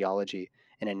incredible physiology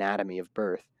and anatomy of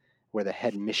birth where the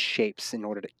head misshapes in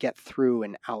order to get through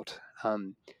and out.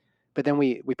 But then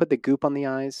we put the goop on the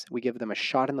eyes, we give them a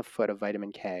shot in the foot of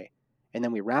vitamin K, and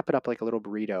then we wrap it up like a little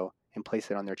burrito and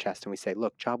place it on their chest and we say,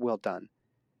 look, job well done.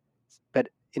 But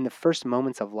in the first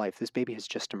moments of life, this baby has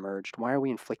just emerged. Why are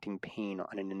we inflicting pain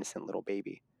on an innocent little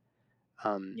baby?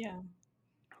 Um, Yeah,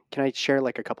 Can I share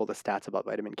like a couple of the stats about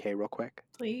vitamin K real quick?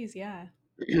 please. Yeah.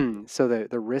 So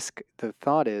the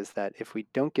thought is that if we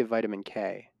don't give vitamin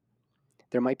K,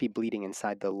 there might be bleeding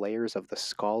inside the layers of the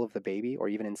skull of the baby or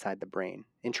even inside the brain,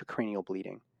 intracranial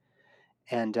bleeding.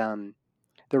 And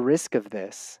the risk of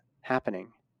this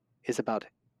happening is about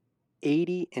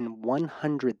 80 in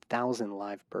 100,000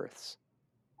 live births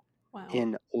Wow.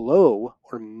 in low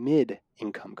or mid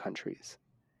income countries.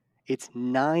 It's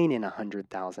 9 in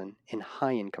 100,000 in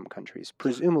high income countries,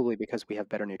 presumably because we have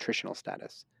better nutritional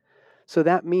status. So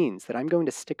that means that I'm going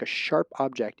to stick a sharp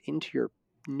object into your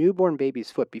newborn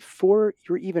baby's foot before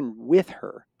you're even with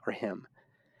her or him,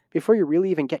 before you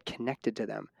really even get connected to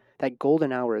them. That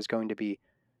golden hour is going to be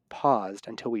paused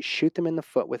until we shoot them in the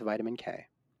foot with vitamin K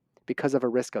because of a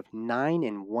risk of 9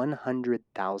 in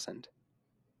 100,000.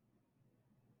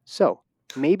 So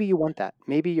maybe you want that.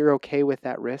 Maybe you're okay with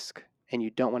that risk and you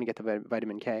don't want to get the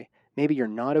vitamin K. Maybe you're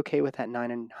not okay with that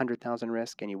 9 in 100,000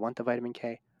 risk and you want the vitamin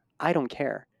K. I don't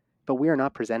care. But we are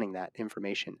not presenting that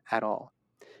information at all.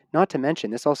 Not to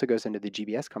mention, this also goes into the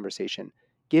GBS conversation.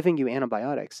 Giving you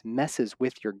antibiotics messes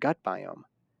with your gut biome.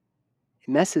 It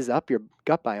messes up your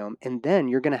gut biome, and then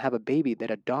you're going to have a baby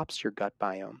that adopts your gut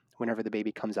biome whenever the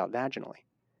baby comes out vaginally.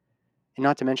 And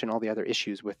not to mention all the other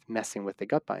issues with messing with the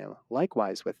gut biome.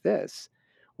 Likewise, with this,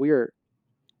 we are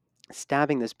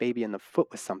stabbing this baby in the foot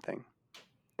with something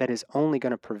that is only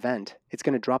going to prevent, it's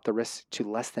going to drop the risk to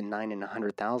less than 9 in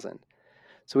 100,000.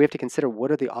 So we have to consider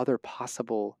what are the other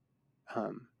possible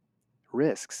um,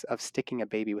 risks of sticking a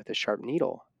baby with a sharp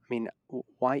needle. I mean,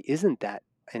 why isn't that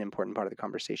an important part of the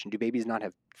conversation? Do babies not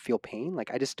feel pain?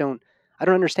 Like I don't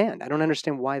understand. I don't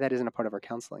understand why that isn't a part of our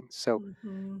counseling. So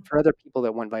Hmm. for other people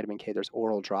that want vitamin K, there's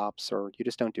oral drops or you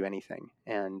just don't do anything.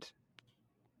 And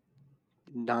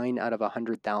 9 out of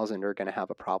 100,000 are going to have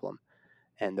a problem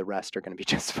and the rest are going to be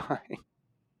just fine.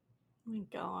 Oh my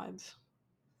God.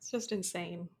 It's just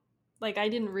insane. Like, I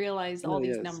didn't realize It all really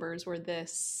these is. numbers were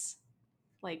this,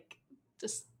 like,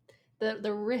 just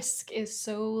the risk is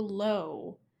so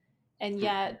low. And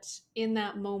yet, in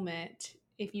that moment,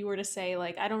 if you were to say,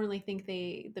 like, I don't really think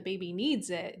the baby needs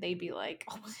it, they'd be like,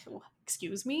 oh,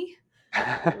 excuse me?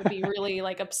 It would be really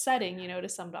like upsetting, to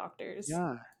some doctors.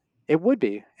 Yeah, it would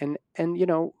be. And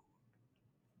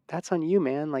that's on you,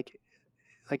 man. Like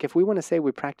if we want to say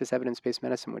we practice evidence-based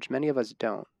medicine, which many of us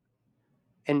don't,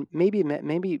 and maybe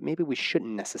we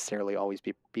shouldn't necessarily always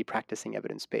be practicing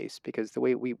evidence-based because the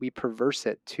way we perverse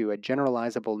it to a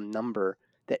generalizable number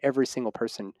that every single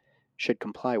person should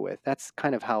comply with. That's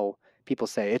kind of how people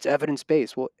say it's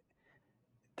evidence-based. Well,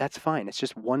 that's fine. It's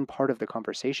just one part of the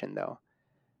conversation, though.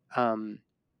 Um,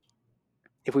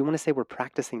 if we want to say we're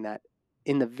practicing that,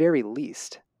 in the very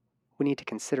least, we need to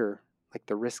consider like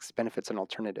the risks, benefits, and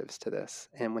alternatives to this.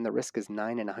 And when the risk is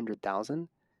 9 in 100,000,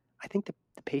 I think the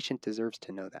patient deserves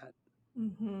to know that.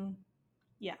 Hmm.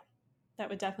 Yeah, that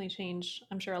would definitely change,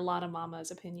 I'm sure, a lot of mamas'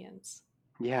 opinions.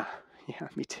 Yeah, yeah,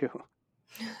 me too.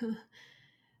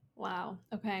 Wow.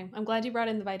 Okay. I'm glad you brought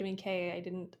in the vitamin K. I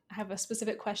didn't have a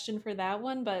specific question for that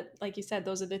one, but like you said,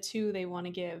 those are the two they want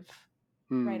to give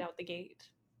right Mm, out the gate.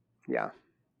 yeah.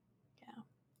 Yeah.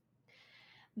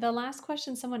 The last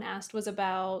question someone asked was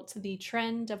about the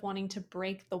trend of wanting to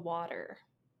break the water.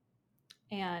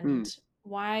 Mm. And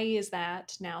why is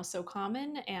that now so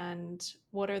common? And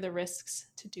what are the risks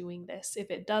to doing this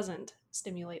if it doesn't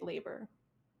stimulate labor?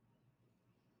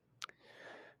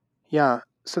 Yeah.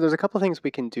 So there's a couple things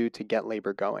we can do to get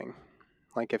labor going.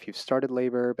 Like if you've started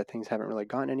labor but things haven't really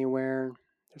gotten anywhere,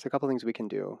 there's a couple things we can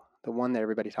do. The one that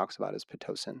everybody talks about is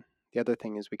Pitocin. The other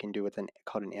thing is we can do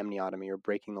called an amniotomy, or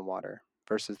breaking the water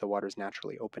versus the water's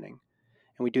naturally opening.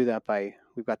 And we do that by,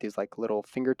 we've got these like little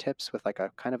fingertips with like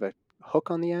a kind of a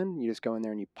hook on the end. You just go in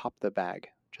there and you pop the bag,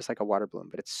 just like a water balloon,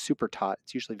 but it's super taut.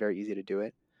 It's usually very easy to do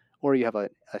it. Or you have a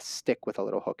stick with a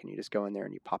little hook and you just go in there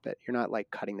and you pop it. You're not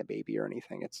like cutting the baby or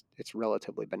anything. It's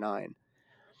relatively benign.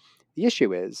 The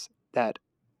issue is that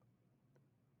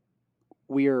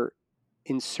we're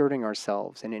inserting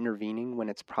ourselves and intervening when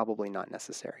it's probably not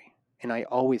necessary. And I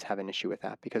always have an issue with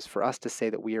that, because for us to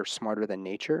say that we are smarter than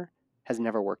nature has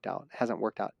never worked out. It hasn't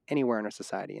worked out anywhere in our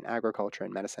society, in agriculture,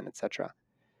 in medicine, etc.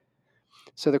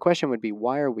 So the question would be,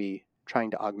 why are we trying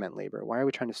to augment labor? Why are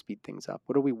we trying to speed things up?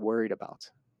 What are we worried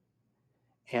about?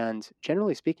 And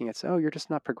generally speaking, it's, oh, you're just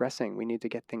not progressing. We need to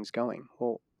get things going.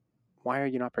 Well, why are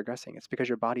you not progressing? It's because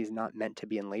your body's not meant to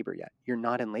be in labor yet. You're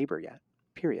not in labor yet,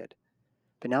 period.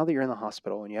 But now that you're in the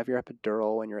hospital and you have your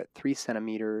epidural and you're at 3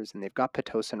 centimeters and they've got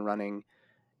Pitocin running,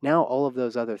 now all of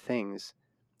those other things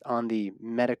on the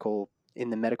in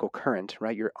the medical current,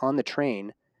 right? You're on the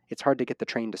train. It's hard to get the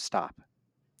train to stop.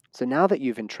 So now that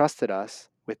you've entrusted us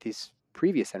with these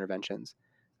previous interventions,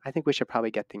 I think we should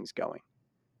probably get things going.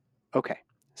 Okay,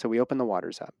 so we open the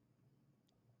waters up.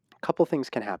 A couple things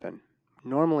can happen.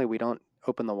 Normally, we don't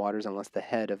open the waters unless the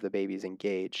head of the baby is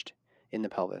engaged in the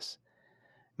pelvis,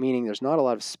 meaning there's not a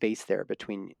lot of space there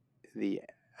between the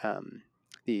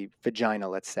the vagina,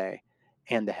 let's say,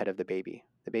 and the head of the baby.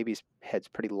 The baby's head's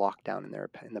pretty locked down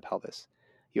in the pelvis.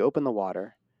 You open the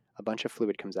water, a bunch of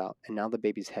fluid comes out, and now the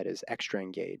baby's head is extra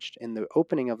engaged. And the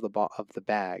opening of the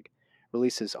bag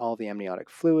releases all the amniotic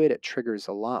fluid. It triggers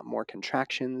a lot more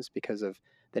contractions because of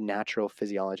the natural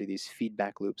physiology. These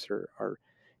feedback loops are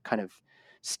kind of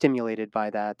stimulated by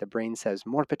that. The brain says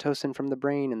more Pitocin from the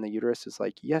brain, and the uterus is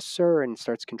like, yes, sir, and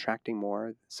starts contracting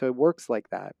more. So it works like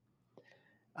that.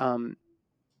 Um,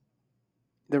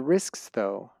 the risks,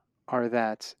 though, are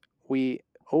that we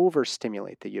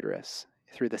overstimulate the uterus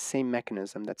through the same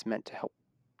mechanism that's meant to help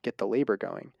get the labor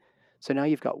going. So now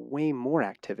you've got way more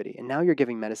activity, and now you're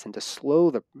giving medicine to slow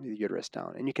the uterus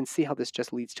down. And you can see how this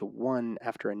just leads to one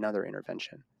after another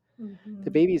intervention. The Mm-hmm.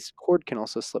 baby's cord can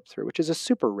also slip through, which is a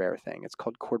super rare thing. It's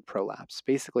called cord prolapse.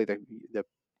 Basically,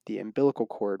 the umbilical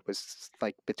cord was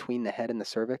like between the head and the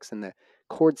cervix, and the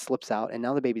cord slips out, and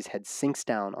now the baby's head sinks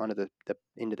down onto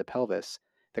into the pelvis.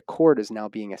 The cord is now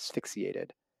being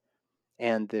asphyxiated,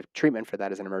 and the treatment for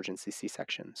that is an emergency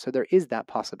C-section. So there is that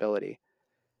possibility.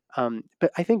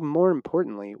 But I think more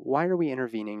importantly, why are we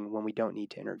intervening when we don't need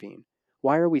to intervene?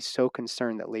 Why are we so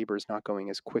concerned that labor is not going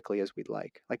as quickly as we'd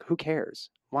like? Like, who cares?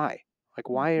 Why? Like,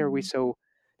 why are we Mm-hmm. so?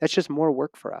 That's just more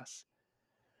work for us.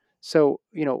 So,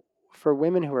 for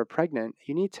women who are pregnant,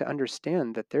 you need to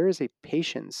understand that there is a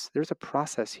patience, there's a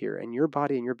process here, and your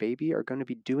body and your baby are going to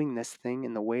be doing this thing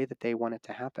in the way that they want it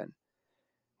to happen.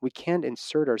 We can't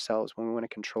insert ourselves when we want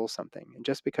to control something. And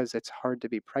just because it's hard to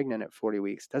be pregnant at 40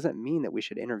 weeks doesn't mean that we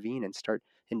should intervene and start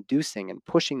inducing and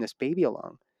pushing this baby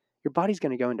along. Your body's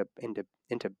going to go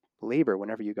into labor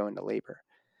whenever you go into labor.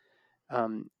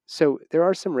 So there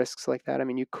are some risks like that. I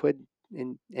mean, you could,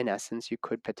 in essence, you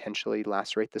could potentially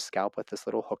lacerate the scalp with this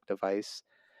little hook device.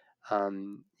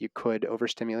 You could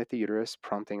overstimulate the uterus,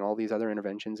 prompting all these other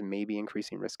interventions, maybe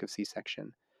increasing risk of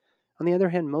C-section. On the other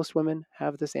hand, most women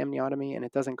have this amniotomy and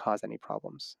it doesn't cause any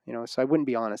problems. So I wouldn't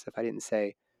be honest if I didn't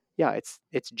say, yeah,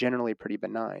 it's generally pretty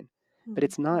benign. But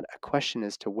it's not a question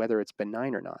as to whether it's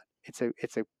benign or not. It's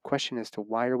a question as to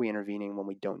why are we intervening when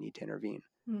we don't need to intervene.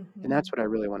 And Mm-hmm. that's what I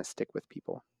really want to stick with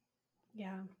people.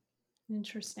 Yeah.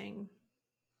 Interesting.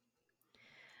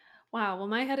 Wow. Well,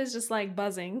 my head is just like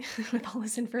buzzing with all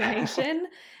this information.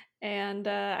 And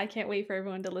I can't wait for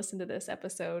everyone to listen to this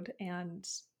episode and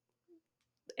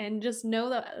just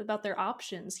know about their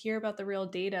options, hear about the real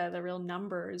data, the real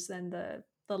numbers, and the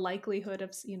likelihood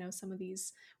of some of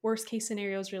these worst case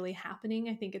scenarios really happening.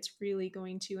 I think it's really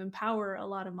going to empower a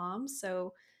lot of moms.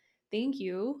 So thank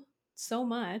you so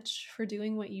much for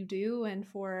doing what you do and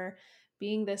for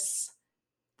being this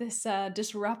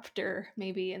disruptor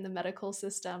maybe in the medical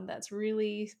system that's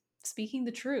really speaking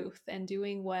the truth and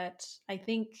doing what I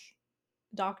think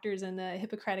doctors and the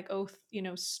Hippocratic Oath,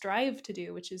 strive to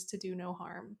do, which is to do no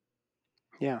harm.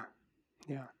 Yeah,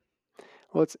 yeah.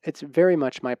 Well, it's very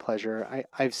much my pleasure.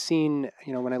 I've seen,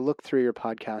 when I look through your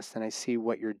podcast and I see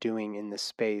what you're doing in this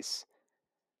space,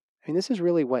 I mean, this is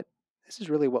really what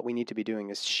we need to be doing,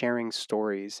 is sharing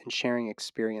stories and sharing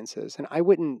experiences. And I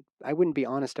wouldn't be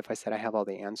honest if I said I have all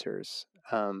the answers.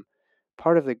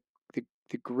 Part of the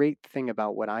the great thing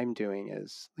about what I'm doing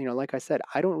is, like I said,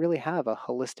 I don't really have a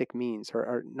holistic means,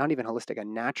 or not even holistic, a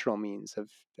natural means of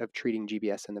treating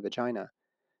GBS in the vagina.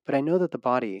 But I know that the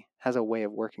body has a way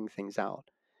of working things out.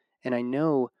 And I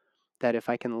know that if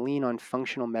I can lean on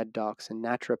functional med docs and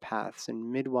naturopaths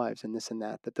and midwives and this and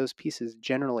that, that those pieces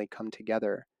generally come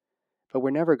together. But we're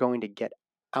never going to get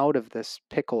out of this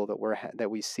pickle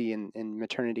that we see in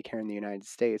maternity care in the United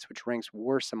States, which ranks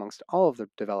worse amongst all of the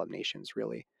developed nations,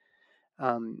 really.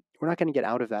 We're not going to get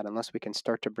out of that unless we can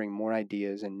start to bring more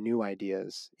ideas and new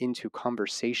ideas into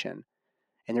conversation.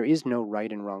 And there is no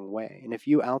right and wrong way. And if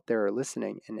you out there are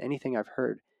listening and anything I've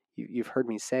heard, you've heard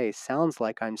me say, sounds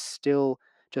like I'm still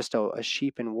just a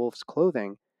sheep in wolf's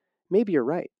clothing, maybe you're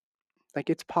right. Like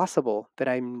it's possible that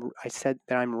I said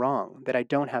that I'm wrong, that I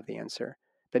don't have the answer.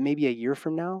 But maybe a year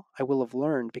from now, I will have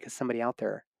learned because somebody out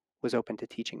there was open to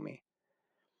teaching me.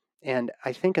 And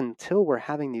I think until we're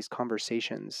having these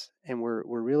conversations and we're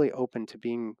really open to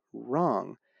being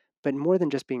wrong, but more than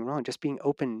just being wrong, just being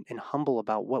open and humble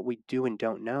about what we do and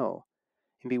don't know,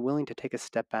 and be willing to take a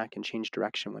step back and change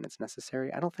direction when it's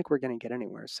necessary, I don't think we're going to get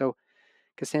anywhere. So,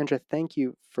 Cassandra, thank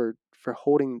you for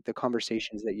holding the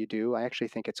conversations that you do. I actually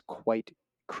think it's quite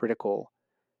critical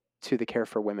to the care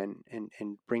for women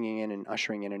and bringing in and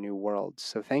ushering in a new world.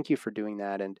 So, thank you for doing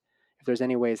that. And if there's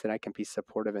any ways that I can be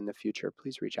supportive in the future,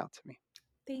 please reach out to me.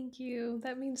 Thank you.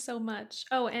 That means so much.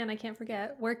 Oh, and I can't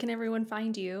forget, where can everyone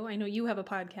find you? I know you have a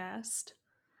podcast.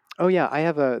 Oh yeah, I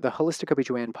have the Holistic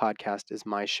OBGYN podcast is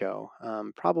my show.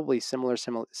 Probably similar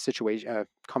situation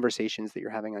conversations that you're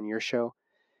having on your show.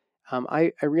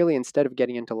 I really, instead of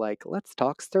getting into like, let's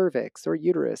talk cervix or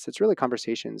uterus, it's really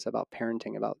conversations about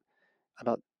parenting,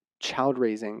 about child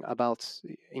raising, about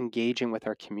engaging with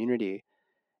our community,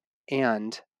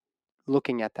 and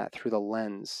looking at that through the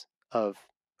lens of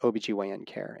OBGYN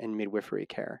care and midwifery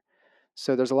care.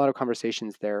 So there's a lot of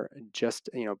conversations there, just,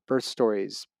 birth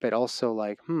stories, but also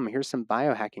like, here's some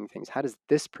biohacking things. How does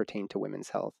this pertain to women's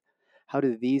health? How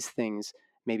do these things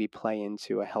maybe play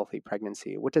into a healthy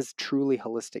pregnancy? What does truly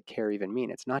holistic care even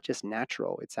mean? It's not just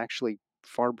natural, it's actually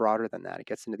far broader than that. It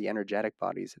gets into the energetic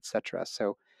bodies, etc.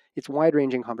 So it's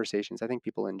wide-ranging conversations. I think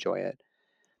people enjoy it.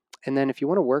 And then if you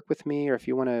want to work with me, or if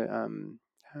you want to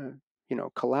uh,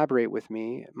 collaborate with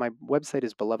me, my website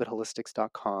is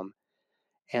belovedholistics.com.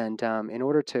 And in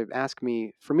order to ask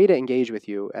me, for me to engage with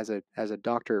you as a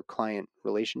doctor client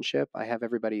relationship, I have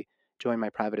everybody join my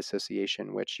private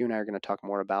association, which you and I are going to talk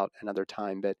more about another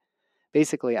time. But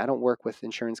basically, I don't work with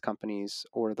insurance companies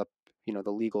or the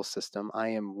legal system. I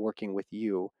am working with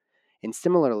you. And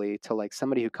similarly to like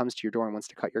somebody who comes to your door and wants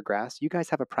to cut your grass, you guys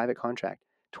have a private contract,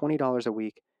 $20 a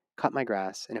week, cut my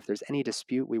grass, and if there's any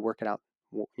dispute, we work it out,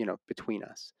 between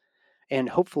us. And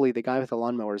hopefully, the guy with the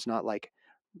lawnmower is not like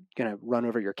going to run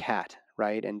over your cat,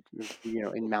 right? And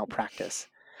in malpractice.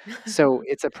 So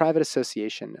it's a private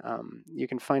association. You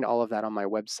can find all of that on my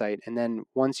website, and then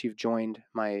once you've joined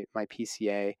my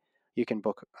PCA, you can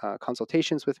book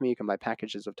consultations with me. You can buy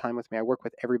packages of time with me. I work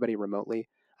with everybody remotely.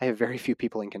 I have very few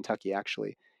people in Kentucky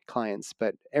actually, clients,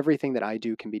 but everything that I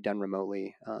do can be done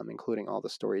remotely, including all the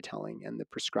storytelling and the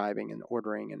prescribing and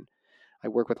ordering. And I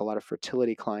work with a lot of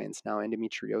fertility clients now,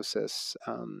 endometriosis,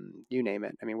 you name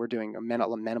it. I mean, we're doing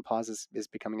menopause is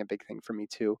becoming a big thing for me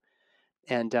too.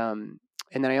 And and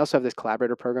then I also have this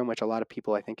collaborator program, which a lot of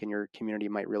people I think in your community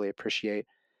might really appreciate.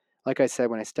 Like I said,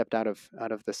 when I stepped out of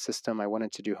the system, I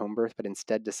wanted to do home birth, but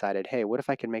instead decided, hey, what if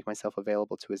I can make myself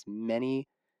available to as many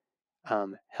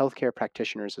healthcare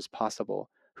practitioners as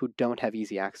possible who don't have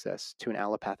easy access to an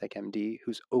allopathic MD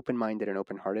who's open minded and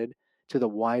open hearted to the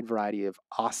wide variety of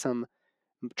awesome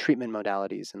treatment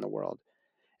modalities in the world.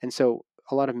 And so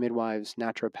a lot of midwives,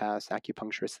 naturopaths,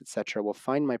 acupuncturists, etc., will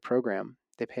find my program.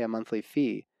 They pay a monthly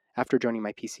fee after joining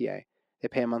my PCA. They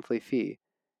pay a monthly fee,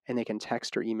 and they can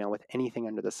text or email with anything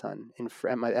under the sun. And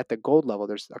at the gold level,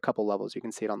 there's a couple levels. You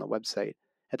can see it on the website.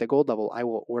 At the gold level, I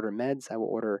will order meds. I will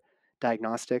order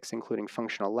diagnostics, including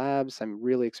functional labs. I'm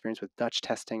really experienced with Dutch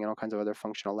testing and all kinds of other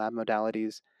functional lab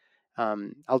modalities.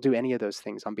 I'll do any of those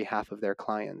things on behalf of their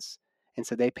clients. And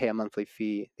so they pay a monthly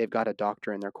fee. They've got a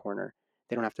doctor in their corner.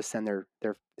 They don't have to send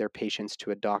their patients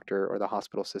to a doctor or the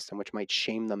hospital system, which might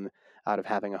shame them out of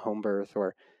having a home birth,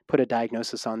 or put a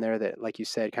diagnosis on there that, like you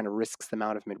said, kind of risks them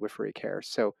out of midwifery care.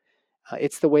 So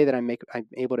it's the way that I'm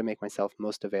able to make myself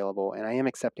most available, and I am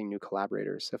accepting new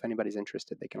collaborators. So if anybody's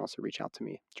interested, they can also reach out to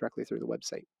me directly through the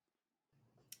website.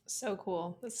 So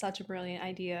cool. That's such a brilliant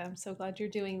idea. I'm so glad you're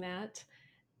doing that.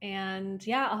 And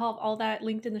yeah, I'll have all that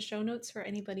linked in the show notes for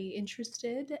anybody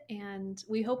interested. And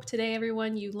we hope today,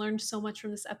 everyone, you learned so much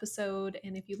from this episode.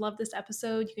 And if you love this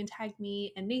episode, you can tag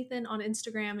me and Nathan on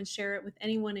Instagram and share it with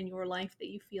anyone in your life that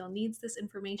you feel needs this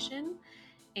information.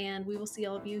 And we will see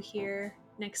all of you here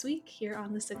next week here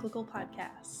on the Cyclical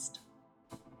Podcast.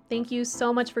 Thank you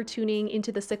so much for tuning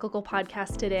into the Cyclical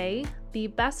Podcast today. The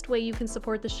best way you can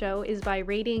support the show is by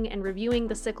rating and reviewing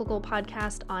the Cyclical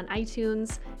Podcast on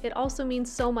iTunes. It also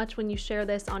means so much when you share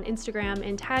this on Instagram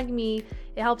and tag me.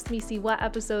 It helps me see what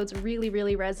episodes really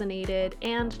resonated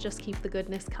and just keep the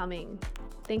goodness coming.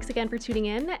 Thanks again for tuning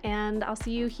in, and I'll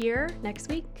see you here next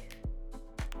week.